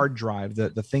the hard drive, the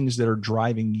things that are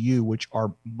driving you, which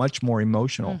are much more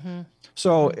emotional.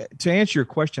 So to answer your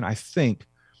question, I think,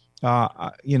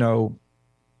 I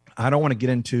don't want to get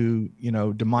into,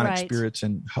 demonic spirits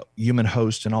and human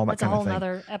hosts and all that kind of thing. That's a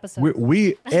whole nother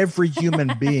episode. Every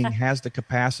human being has the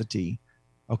capacity,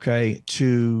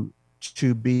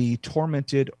 to be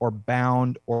tormented or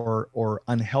bound or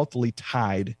unhealthily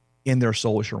tied in their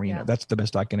soulish arena. Yeah. That's the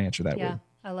best I can answer that with. Yeah,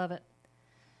 I love it.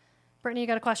 Brittany, you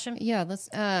got a question? Yeah,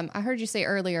 I heard you say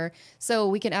earlier, so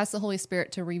we can ask the Holy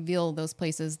Spirit to reveal those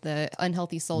places, the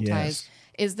unhealthy soul ties.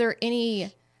 Is there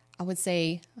any, I would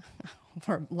say,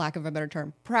 for lack of a better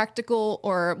term, practical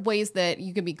or ways that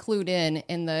you can be clued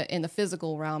in the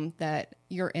physical realm that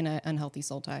you're in an unhealthy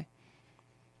soul tie?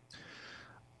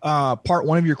 Part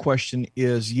one of your question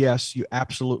is, yes, you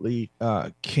absolutely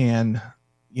can,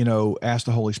 ask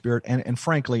the Holy Spirit. And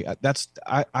frankly,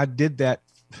 I did that.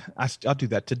 I'll do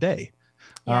that today.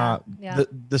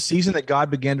 The season that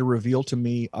God began to reveal to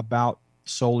me about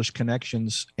soulish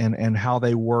connections and how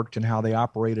they worked and how they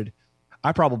operated,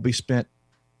 I probably spent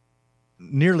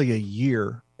nearly a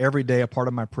year. Every day, a part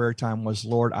of my prayer time was,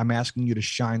 Lord, I'm asking you to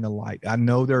shine the light. I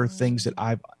know there are things that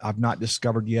I've not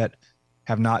discovered yet,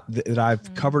 that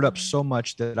I've covered up so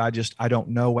much that I don't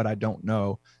know what I don't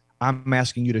know. I'm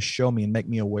asking you to show me and make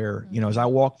me aware. As I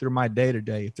walk through my day to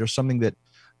day, if there's something that,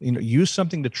 use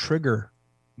something to trigger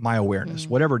my awareness,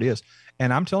 whatever it is.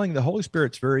 And I'm telling you, the Holy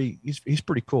Spirit's he's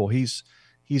pretty cool. He's,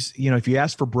 if you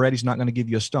ask for bread, he's not going to give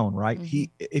you a stone, right?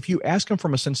 If you ask him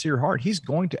from a sincere heart, he's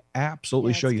going to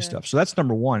absolutely show you stuff. So that's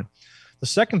number one. The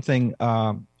second thing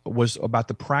was about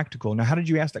the practical. Now, how did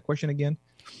you ask that question again?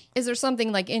 Is there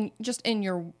something like in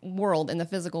your world, in the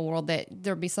physical world, that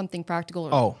there'd be something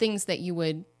practical or things that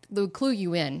would clue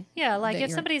you in? Yeah, like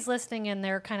if somebody's listening and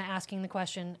they're kind of asking the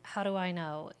question, how do I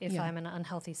know if I'm an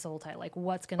unhealthy soul tie? Like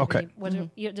what's going to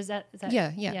be, is that?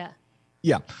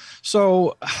 Yeah.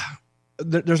 So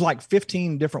there's like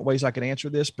 15 different ways I could answer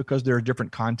this because there are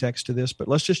different contexts to this, but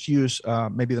let's just use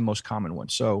maybe the most common one.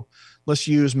 So let's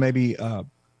use maybe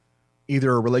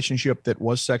either a relationship that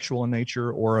was sexual in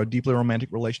nature or a deeply romantic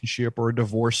relationship or a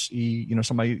divorcee,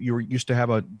 somebody you were used to have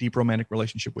a deep romantic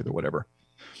relationship with or whatever.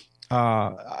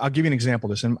 I'll give you an example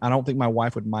of this. And I don't think my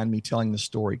wife would mind me telling this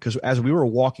story because as we were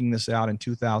walking this out in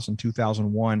 2000,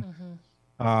 2001,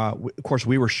 of course,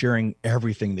 we were sharing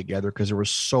everything together because there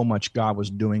was so much God was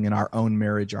doing in our own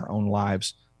marriage, our own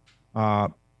lives.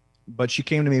 But she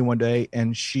came to me one day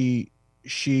and she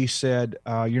said,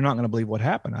 you're not going to believe what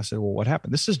happened. I said, well, what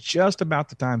happened? This is just about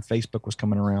the time Facebook was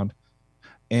coming around.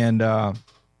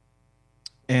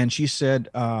 And she said,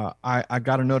 I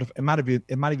got a note. It might have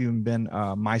even been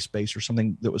MySpace or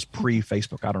something that was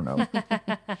pre-Facebook. I don't know.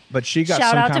 But she got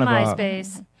Shout some out kind to of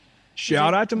MySpace.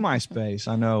 Shout out to MySpace.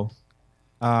 I know.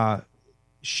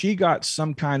 She got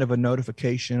some kind of a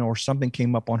notification or something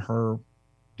came up on her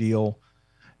deal,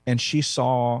 and she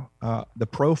saw the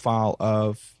profile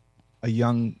of a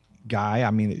young guy. I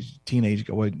mean, teenage.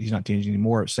 Well, he's not teenage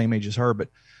anymore. Same age as her, but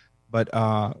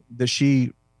that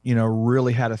she,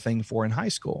 really had a thing for in high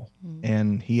school,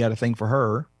 and he had a thing for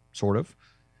her, sort of.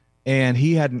 And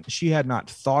she had not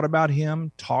thought about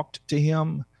him, talked to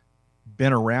him,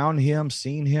 been around him,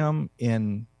 seen him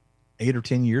in 8 or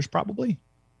 10 years, probably.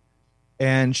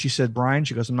 And she said, Brian,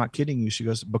 she goes, I'm not kidding you. She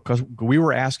goes, because we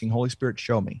were asking, Holy Spirit,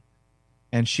 show me.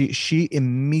 And she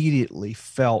immediately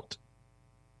felt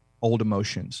old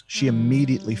emotions. She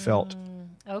immediately felt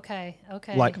okay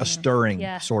like a stirring,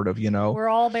 sort of, We're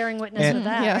all bearing witness to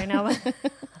that right now.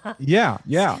 yeah.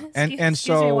 And excuse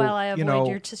so me while I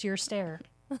avoid your stare.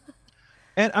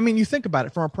 And I mean, you think about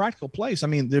it from a practical place. I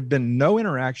mean, there'd been no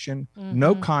interaction,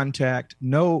 no contact,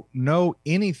 no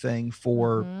anything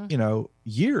for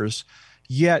years.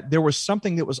 Yet there was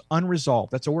something that was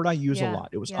unresolved. That's a word I use a lot.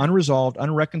 It was unresolved,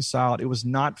 unreconciled. It was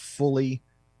not fully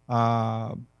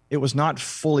dealt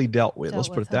with. Let's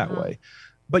put it that way.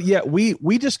 But yet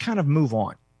we just kind of move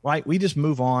on, right? We just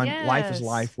move on. Yes. Life is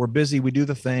life. We're busy. We do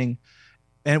the thing.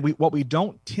 And what we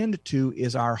don't tend to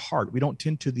is our heart. We don't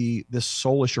tend to this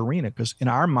soulish arena because in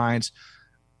our minds,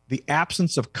 the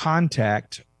absence of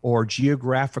contact or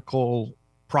geographical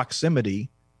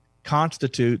proximity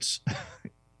constitutes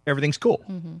everything's cool.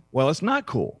 Well, it's not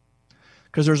cool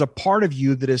because there's a part of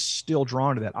you that is still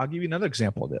drawn to that. I'll give you another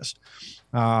example of this.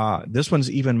 This one's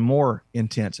even more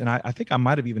intense. And I think I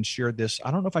might have even shared this.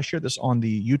 I don't know if I shared this on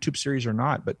the YouTube series or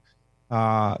not, but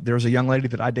there was a young lady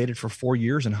that I dated for 4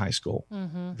 years in high school,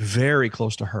 very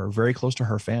close to her, very close to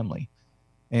her family.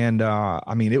 And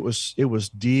I mean, it was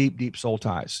deep, deep soul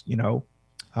ties,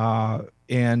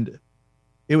 and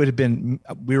it would have been,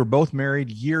 we were both married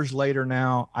years later.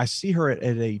 Now I see her at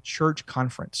a church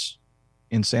conference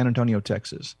in San Antonio,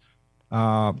 Texas.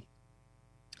 And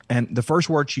the first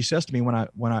word she says to me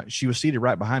when she was seated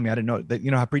right behind me, I didn't know that,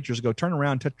 how preachers go, turn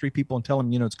around, touch 3 people and tell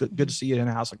them, it's good to see you in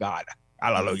the house of God.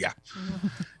 Hallelujah.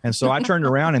 And so I turned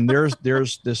around and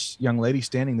there's this young lady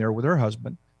standing there with her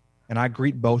husband, and I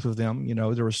greet both of them.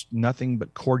 There was nothing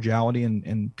but cordiality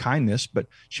and kindness, but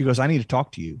she goes, I need to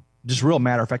talk to you. Just real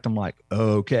matter of fact. I'm like,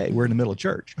 okay, we're in the middle of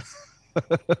church.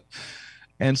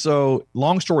 And so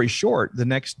long story short, the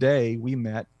next day we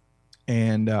met,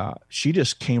 and she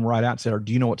just came right out and said,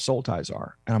 do you know what soul ties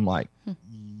are? And I'm like,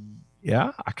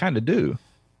 yeah, I kind of do.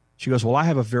 She goes, well, I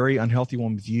have a very unhealthy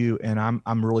one with you, and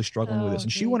I'm really struggling with this.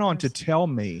 And she went on to tell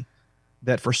me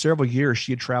that for several years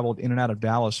she had traveled in and out of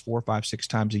Dallas 4, 5, 6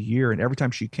 times a year. And every time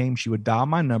she came, she would dial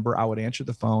my number. I would answer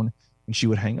the phone and she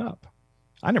would hang up.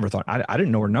 I never thought, I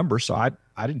didn't know her number. So I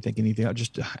didn't think anything. I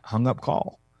just hung up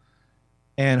call.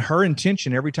 And her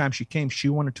intention every time she came, she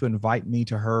wanted to invite me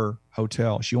to her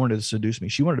hotel. She wanted to seduce me.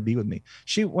 She wanted to be with me.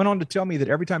 She went on to tell me that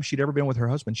every time she'd ever been with her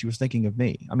husband, she was thinking of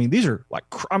me. I mean, these are like,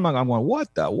 I'm going, what?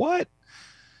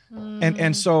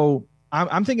 And so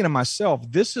I'm thinking to myself,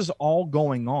 this is all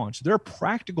going on. So there are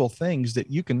practical things that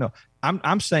you can know.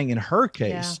 I'm saying in her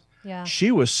case,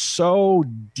 she was so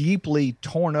deeply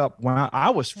torn up when I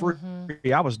was free.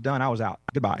 I was done. I was out.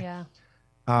 Goodbye.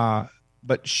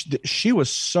 But she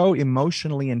was so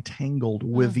emotionally entangled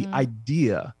with the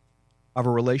idea of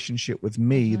a relationship with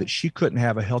me that she couldn't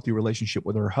have a healthy relationship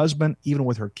with her husband, even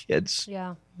with her kids.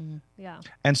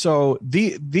 And so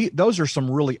those are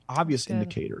some really obvious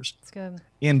indicators. That's good.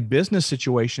 In business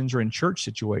situations or in church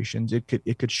situations, it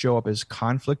could show up as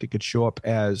conflict. It could show up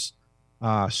as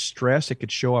stress. It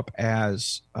could show up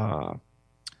as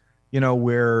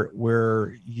where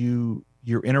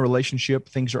you're in a relationship,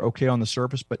 things are okay on the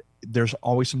surface, but there's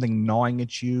always something gnawing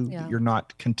at you. You're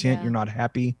not content. You're not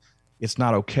happy. It's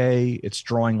not okay. It's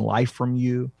drawing life from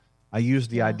you. I use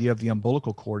the idea of the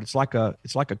umbilical cord. It's like a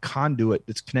conduit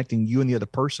that's connecting you and the other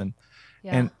person.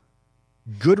 And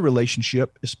good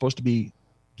relationship is supposed to be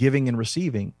giving and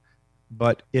receiving.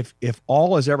 But if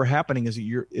all is ever happening is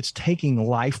that it's taking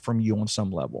life from you on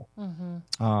some level.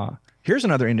 Here's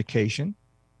another indication.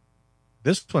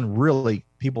 This one really,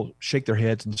 people shake their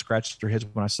heads and scratch their heads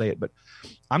when I say it, but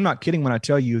I'm not kidding when I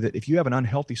tell you that if you have an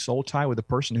unhealthy soul tie with a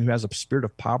person who has a spirit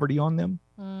of poverty on them,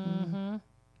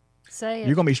 say it.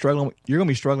 you're going to be struggling. You're going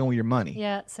to be struggling with your money.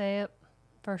 Yeah, say it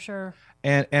for sure.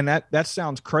 And that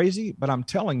sounds crazy, but I'm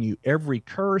telling you, every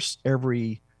curse,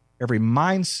 every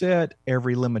mindset,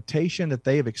 every limitation that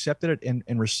they have accepted it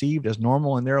and received as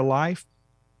normal in their life,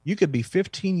 you could be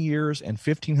 15 years and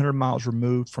 1,500 miles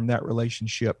removed from that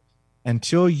relationship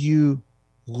until you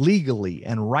legally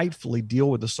and rightfully deal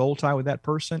with the soul tie with that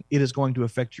person. It is going to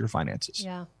affect your finances.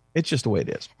 Yeah. It's just the way it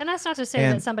is. And that's not to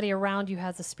say that somebody around you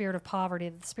has a spirit of poverty.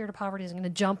 The spirit of poverty isn't going to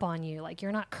jump on you. Like,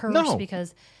 you're not cursed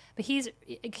because... But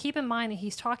keep in mind that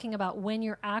he's talking about when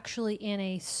you're actually in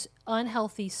a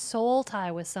unhealthy soul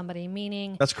tie with somebody,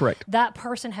 meaning that's correct. That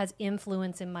person has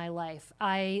influence in my life.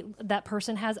 That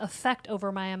person has effect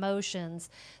over my emotions.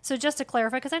 So just to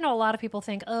clarify, because I know a lot of people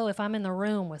think, oh, if I'm in the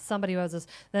room with somebody who has this,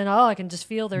 then I can just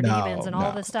feel their demons and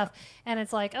all this stuff. And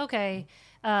it's like, okay,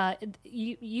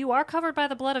 you are covered by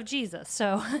the blood of Jesus.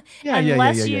 So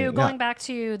going back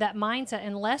to that mindset,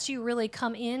 unless you really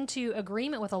come into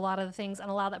agreement with a lot of the things and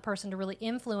allow that person to really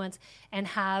influence and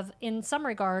have, in some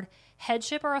regard,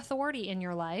 headship or authority in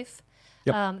your life,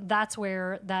 that's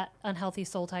where that unhealthy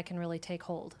soul tie can really take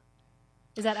hold.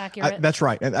 Is that accurate? That's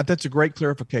right. And that's a great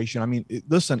clarification. I mean,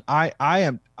 listen,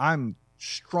 I'm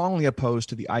strongly opposed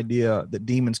to the idea that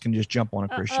demons can just jump on a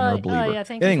Christian or a believer. Yeah,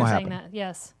 thank you for saying that.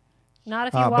 Yes. Not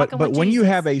if you walk but when you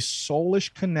have a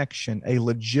soulish connection, a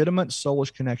legitimate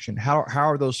soulish connection, how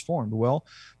are those formed? Well,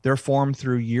 they're formed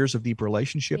through years of deep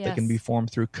relationship. Yes. They can be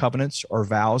formed through covenants or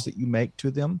vows that you make to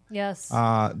them. Yes.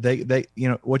 They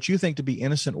what you think to be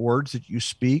innocent words that you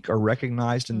speak are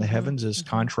recognized in the heavens as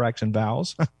contracts and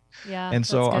vows. Yeah. And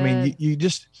so, I mean, you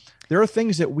just, there are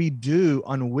things that we do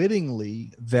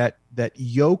unwittingly that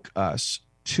yoke us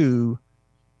to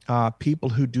people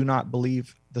who do not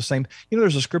believe the same.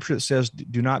 There's a scripture that says,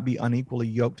 do not be unequally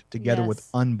yoked together with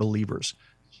unbelievers.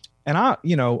 And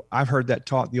I've heard that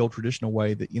taught the old traditional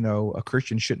way that, a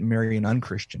Christian shouldn't marry an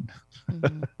unchristian.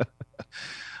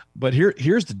 But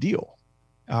here's the deal.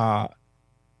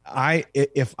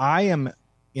 If I am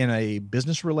in a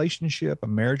business relationship, a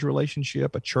marriage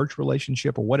relationship, a church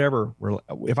relationship, or whatever,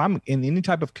 if I'm in any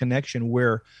type of connection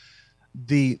where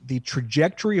the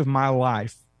trajectory of my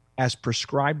life as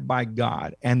prescribed by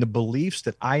God and the beliefs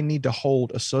that I need to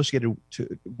hold associated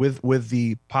with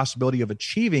the possibility of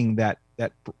achieving that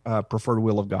preferred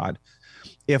will of God,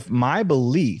 if my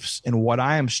beliefs and what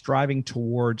I am striving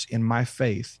towards in my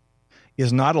faith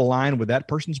is not aligned with that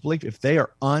person's belief, if they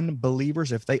are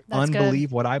unbelievers, if they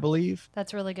unbelieve what I believe,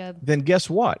 that's really good. Then guess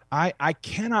what? I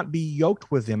cannot be yoked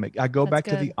with them. I go back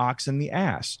to the ox and the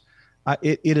ass.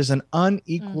 It is an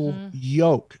unequal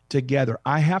yoke together.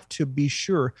 I have to be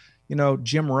sure.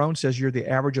 Jim Rohn says you're the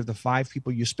average of the 5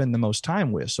 people you spend the most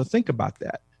time with. So think about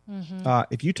that.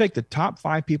 If you take the top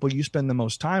 5 people you spend the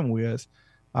most time with,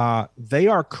 they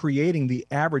are creating the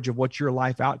average of what your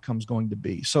life outcome is going to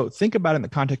be. So think about it in the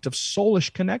context of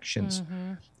soulish connections.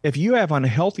 If you have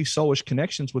unhealthy soulish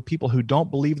connections with people who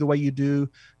don't believe the way you do,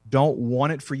 don't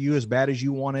want it for you as bad as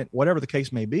you want it, whatever the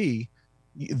case may be,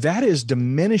 that is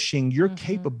diminishing your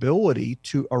capability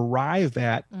to arrive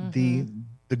at the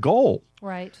goal.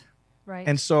 Right.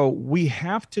 And so we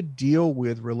have to deal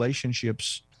with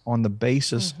relationships on the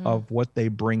basis of what they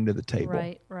bring to the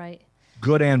table. Right.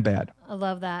 Good and bad. I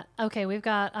love that. Okay,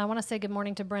 I want to say good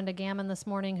morning to Brenda Gammon this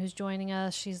morning, who's joining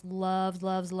us. She's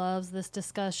loves this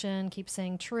discussion. Keeps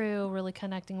saying true, really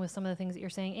connecting with some of the things that you're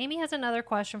saying. Amy has another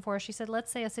question for us. She said,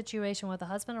 let's say a situation with a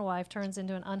husband and wife turns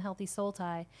into an unhealthy soul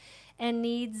tie and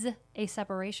needs a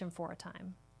separation for a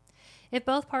time. If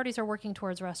both parties are working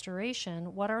towards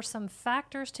restoration, what are some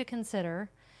factors to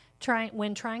consider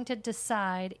when trying to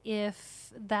decide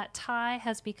if that tie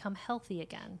has become healthy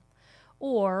again?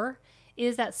 Or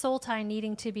is that soul tie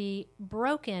needing to be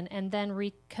broken and then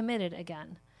recommitted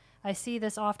again? I see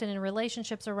this often in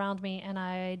relationships around me, and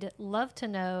I'd love to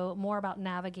know more about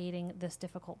navigating this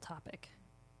difficult topic.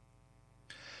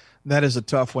 That is a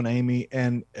tough one, Amy.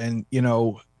 And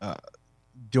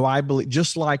do I believe,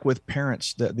 just like with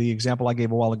parents, the example I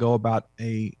gave a while ago about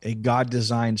a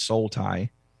God-designed soul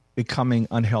tie becoming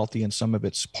unhealthy in some of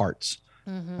its parts,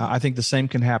 I think the same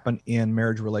can happen in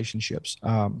marriage relationships.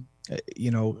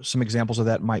 Some examples of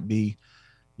that might be,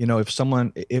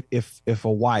 if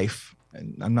a wife,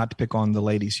 and I'm not to pick on the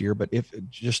ladies here, but if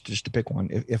just to pick one,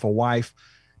 if a wife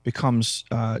becomes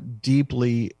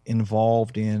deeply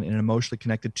involved in and emotionally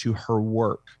connected to her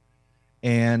work,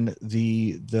 and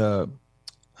the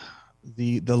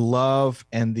love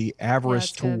and the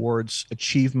avarice that's good. towards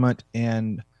achievement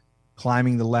and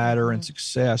climbing the ladder Mm-hmm. and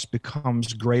success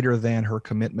becomes greater than her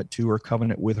commitment to her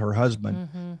covenant with her husband,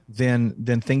 Mm-hmm.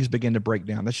 then things begin to break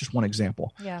down. That's just one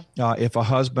example. Yeah. If a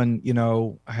husband,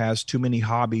 has too many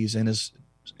hobbies and is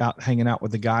out hanging out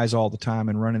with the guys all the time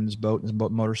and running his boat and his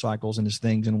motorcycles and his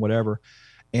things and whatever,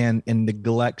 and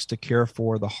neglects to care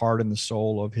for the heart and the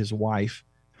soul of his wife,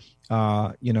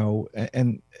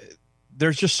 and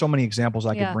there's just so many examples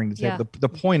I Yeah, could bring to the table. yeah. The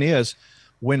point is,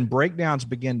 when breakdowns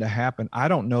begin to happen, I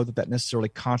don't know that necessarily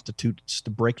constitutes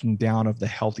the breaking down of the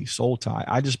healthy soul tie.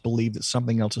 I just believe that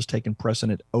something else has taken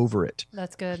precedent over it.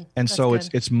 That's good. And That's so good.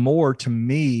 it's more, to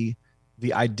me,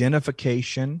 the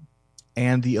identification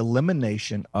and the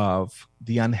elimination of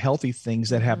the unhealthy things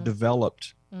that have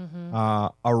developed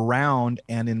around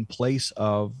and in place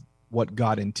of what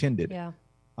God intended. Yeah.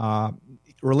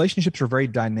 Relationships are very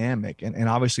dynamic, and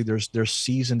obviously there's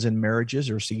seasons in marriages,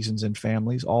 or seasons in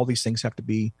families. All these things have to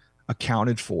be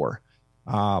accounted for.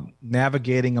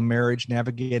 Navigating a marriage,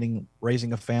 navigating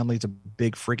raising a family is a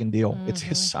big freaking deal. It's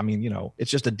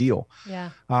just a deal. Yeah.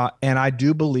 And I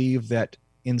do believe that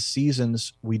in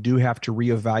seasons we do have to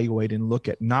reevaluate and look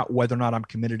at not whether or not I'm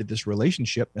committed to this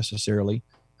relationship necessarily,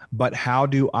 but how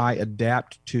do I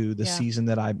adapt to the season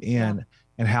that I'm in,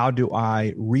 and how do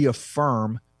I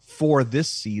reaffirm for this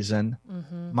season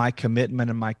my commitment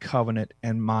and my covenant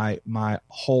and my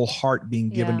whole heart being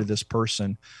given to this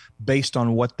person based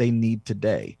on what they need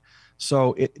today.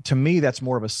 So to me, that's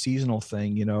more of a seasonal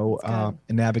thing, in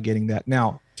navigating that.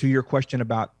 Now, to your question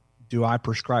about, do I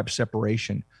prescribe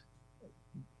separation?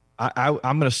 I'm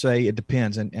going to say it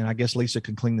depends. And I guess Lisa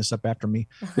can clean this up after me.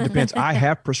 It depends. I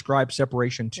have prescribed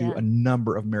separation to a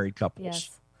number of married couples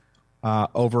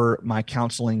over my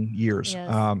counseling years.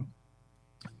 Yes.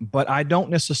 But I don't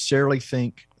necessarily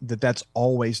think that that's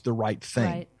always the right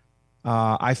thing.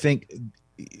 Right. I think,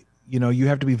 you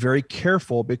have to be very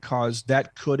careful, because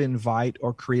that could invite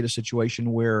or create a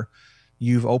situation where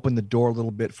you've opened the door a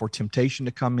little bit for temptation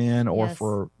to come in, or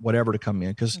for whatever to come in,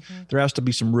 because there has to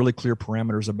be some really clear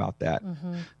parameters about that.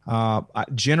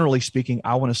 Generally speaking,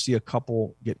 I want to see a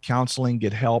couple get counseling,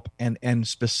 get help, and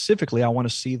specifically, I want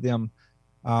to see them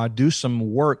do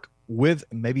some work with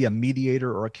maybe a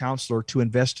mediator or a counselor to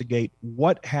investigate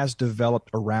what has developed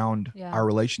around our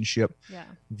relationship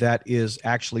that is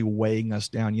actually weighing us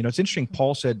down. It's interesting.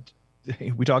 Paul said,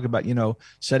 we talk about,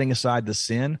 setting aside the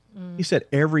sin. He said,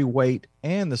 every weight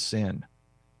and the sin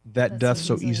that doth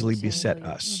so easily beset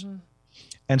us.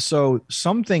 And so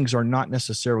some things are not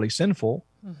necessarily sinful.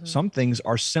 Some things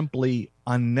are simply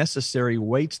unnecessary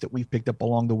weights that we've picked up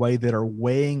along the way that are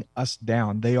weighing us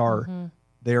down. They are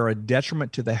a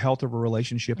detriment to the health of a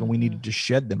relationship, and we need to just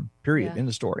shed them, period, in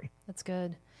the story. That's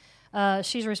good.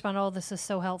 She's responded, "Oh, this is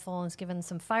so helpful," and has given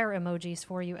some fire emojis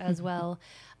for you as well.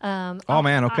 Man,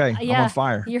 okay. I'm on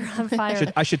fire. You're on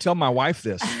fire. I should tell my wife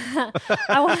this.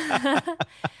 I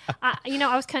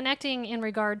was connecting in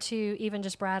regard to even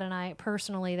just Brad and I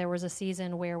personally. There was a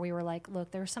season where we were like,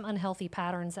 look, there are some unhealthy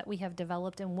patterns that we have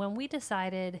developed, and when we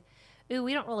decided, ooh,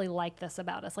 we don't really like this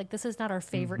about us, like this is not our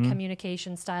favorite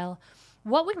communication style,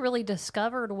 what we really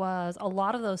discovered was a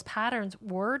lot of those patterns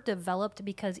were developed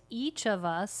because each of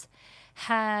us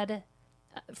had,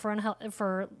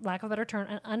 for lack of a better term,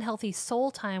 an unhealthy soul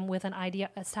time with an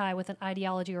tie with an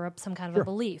ideology or some kind of a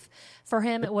belief. For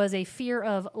him, it was a fear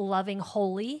of loving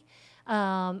wholly,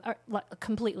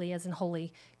 completely, as in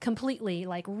holy, completely,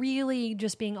 like really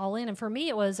just being all in. And for me,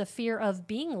 it was a fear of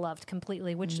being loved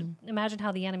completely, which imagine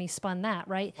how the enemy spun that,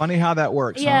 right? Funny how that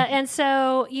works. Yeah. Huh? And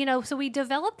so, so we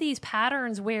developed these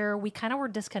patterns where we kind of were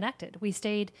disconnected. We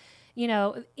stayed,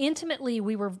 intimately,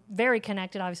 we were very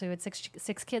connected. Obviously, we had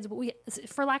six kids, but we,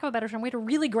 for lack of a better term, we had a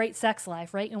really great sex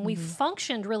life, right? And we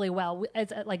functioned really well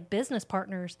as like business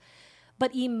partners,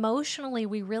 but emotionally,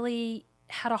 we really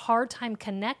had a hard time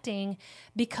connecting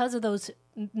because of those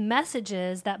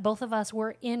messages that both of us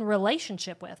were in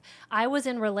relationship with. I was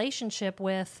in relationship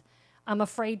with, I'm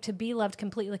afraid to be loved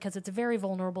completely because it's very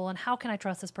vulnerable, and how can I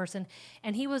trust this person?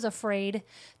 And he was afraid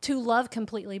to love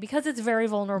completely because it's very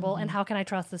vulnerable, and how can I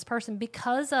trust this person?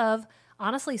 Because of,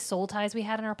 honestly, soul ties we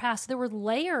had in our past. There were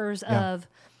layers of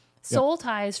soul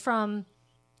ties from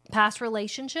past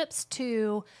relationships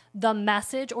to the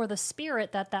message or the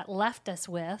spirit that left us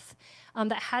with,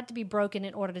 that had to be broken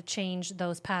in order to change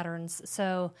those patterns.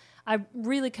 So I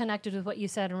really connected with what you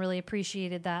said and really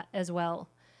appreciated that as well.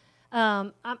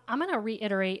 I'm going to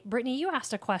reiterate, Brittany, you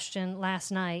asked a question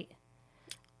last night.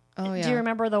 Oh, yeah. Do you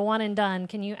remember the one and done?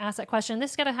 Can you ask that question?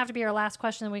 This is going to have to be our last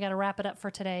question, and we got to wrap it up for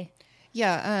today.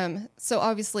 Yeah. So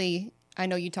obviously, I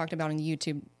know you talked about in the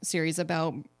YouTube series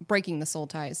about breaking the soul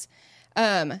ties.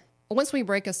 Once we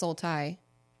break a soul tie,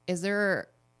 is there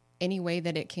any way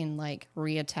that it can like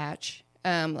reattach?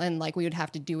 And like we would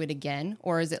have to do it again?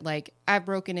 Or is it like, I've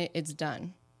broken it, it's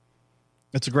done?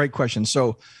 That's a great question.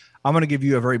 So I'm going to give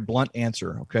you a very blunt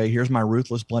answer. Okay. Here's my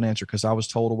ruthless, blunt answer, because I was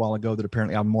told a while ago that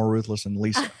apparently I'm more ruthless than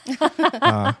Lisa.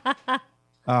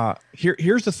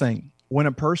 Here's the thing. When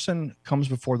a person comes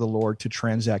before the Lord to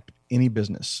transact any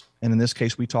business, and in this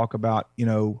case, we talk about,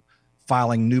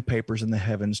 filing new papers in the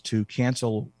heavens to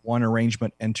cancel one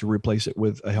arrangement and to replace it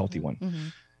with a healthy one.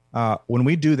 Mm-hmm. When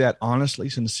we do that honestly,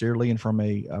 sincerely, and from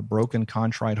a broken,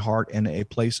 contrite heart and a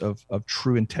place of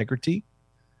true integrity,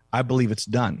 I believe it's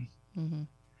done. Mm-hmm.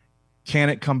 Can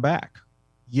it come back?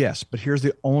 Yes, but here's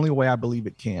the only way I believe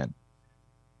it can.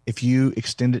 If you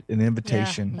extend it an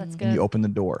invitation that's and good. you open the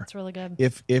door. That's really good.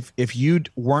 If you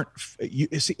weren't,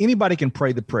 see, anybody can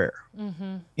pray the prayer.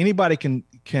 Mm-hmm. Anybody can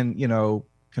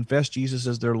confess Jesus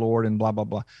as their Lord and blah blah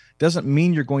blah. Doesn't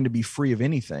mean you're going to be free of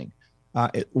anything.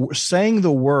 Saying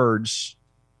the words,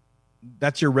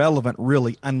 that's irrelevant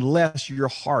really, unless your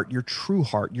heart, your true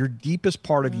heart, your deepest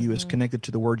part of you is connected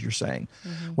to the word you're saying.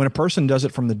 Mm-hmm. When a person does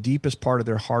it from the deepest part of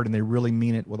their heart and they really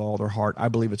mean it with all their heart, I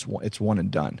believe it's one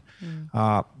and done.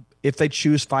 If they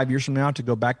choose 5 years from now to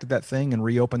go back to that thing and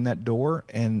reopen that door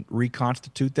and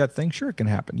reconstitute that thing, sure, it can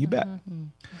happen. You bet.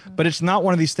 But it's not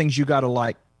one of these things you got to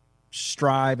like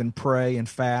strive and pray and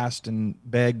fast and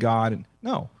beg God. And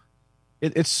no,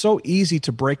 it's so easy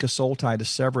to break a soul tie, to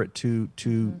sever it, to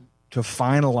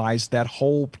finalize that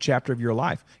whole chapter of your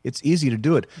life. It's easy to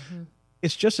do it.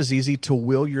 It's just as easy to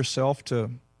will yourself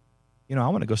to, I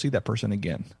want to go see that person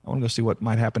again. I want to go see what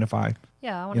might happen if I,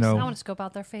 I want to scope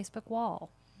out their Facebook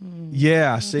wall.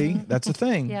 Yeah, see, that's the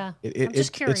thing. Yeah, I'm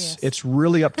just curious. It's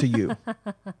really up to you.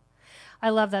 I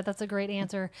love that. That's a great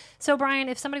answer. So, Brian,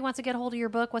 if somebody wants to get hold of your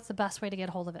book, what's the best way to get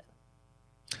hold of it?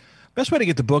 Best way to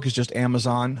get the book is just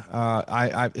Amazon.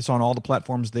 It's on all the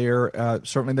platforms there.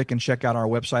 Certainly, they can check out our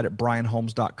website at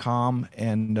brianholmes.com.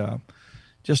 And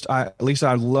Lisa,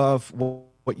 I love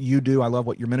what you do. I love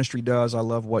what your ministry does. I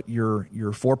love what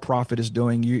your for-profit is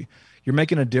doing. You're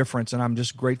making a difference, and I'm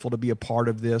just grateful to be a part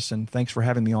of this. And thanks for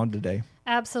having me on today.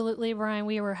 Absolutely, Brian.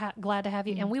 We were glad to have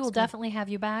you, and we will definitely have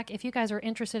you back. If you guys are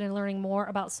interested in learning more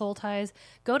about soul ties,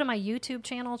 go to my YouTube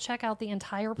channel, check out the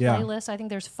entire playlist. I think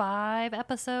there's 5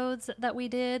 episodes that we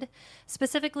did.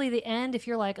 Specifically, the end, if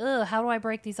you're like, ugh, how do I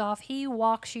break these off? He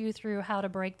walks you through how to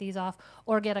break these off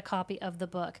or get a copy of the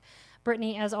book.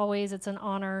 Brittany, as always, it's an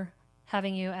honor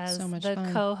having you as the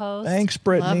co-host. Thanks,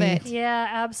 Brittany. Love it. Yeah,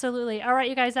 absolutely. All right,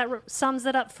 you guys, that sums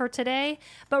it up for today.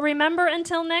 But remember,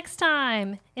 until next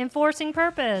time, enforcing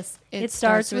purpose, it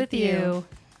starts with you.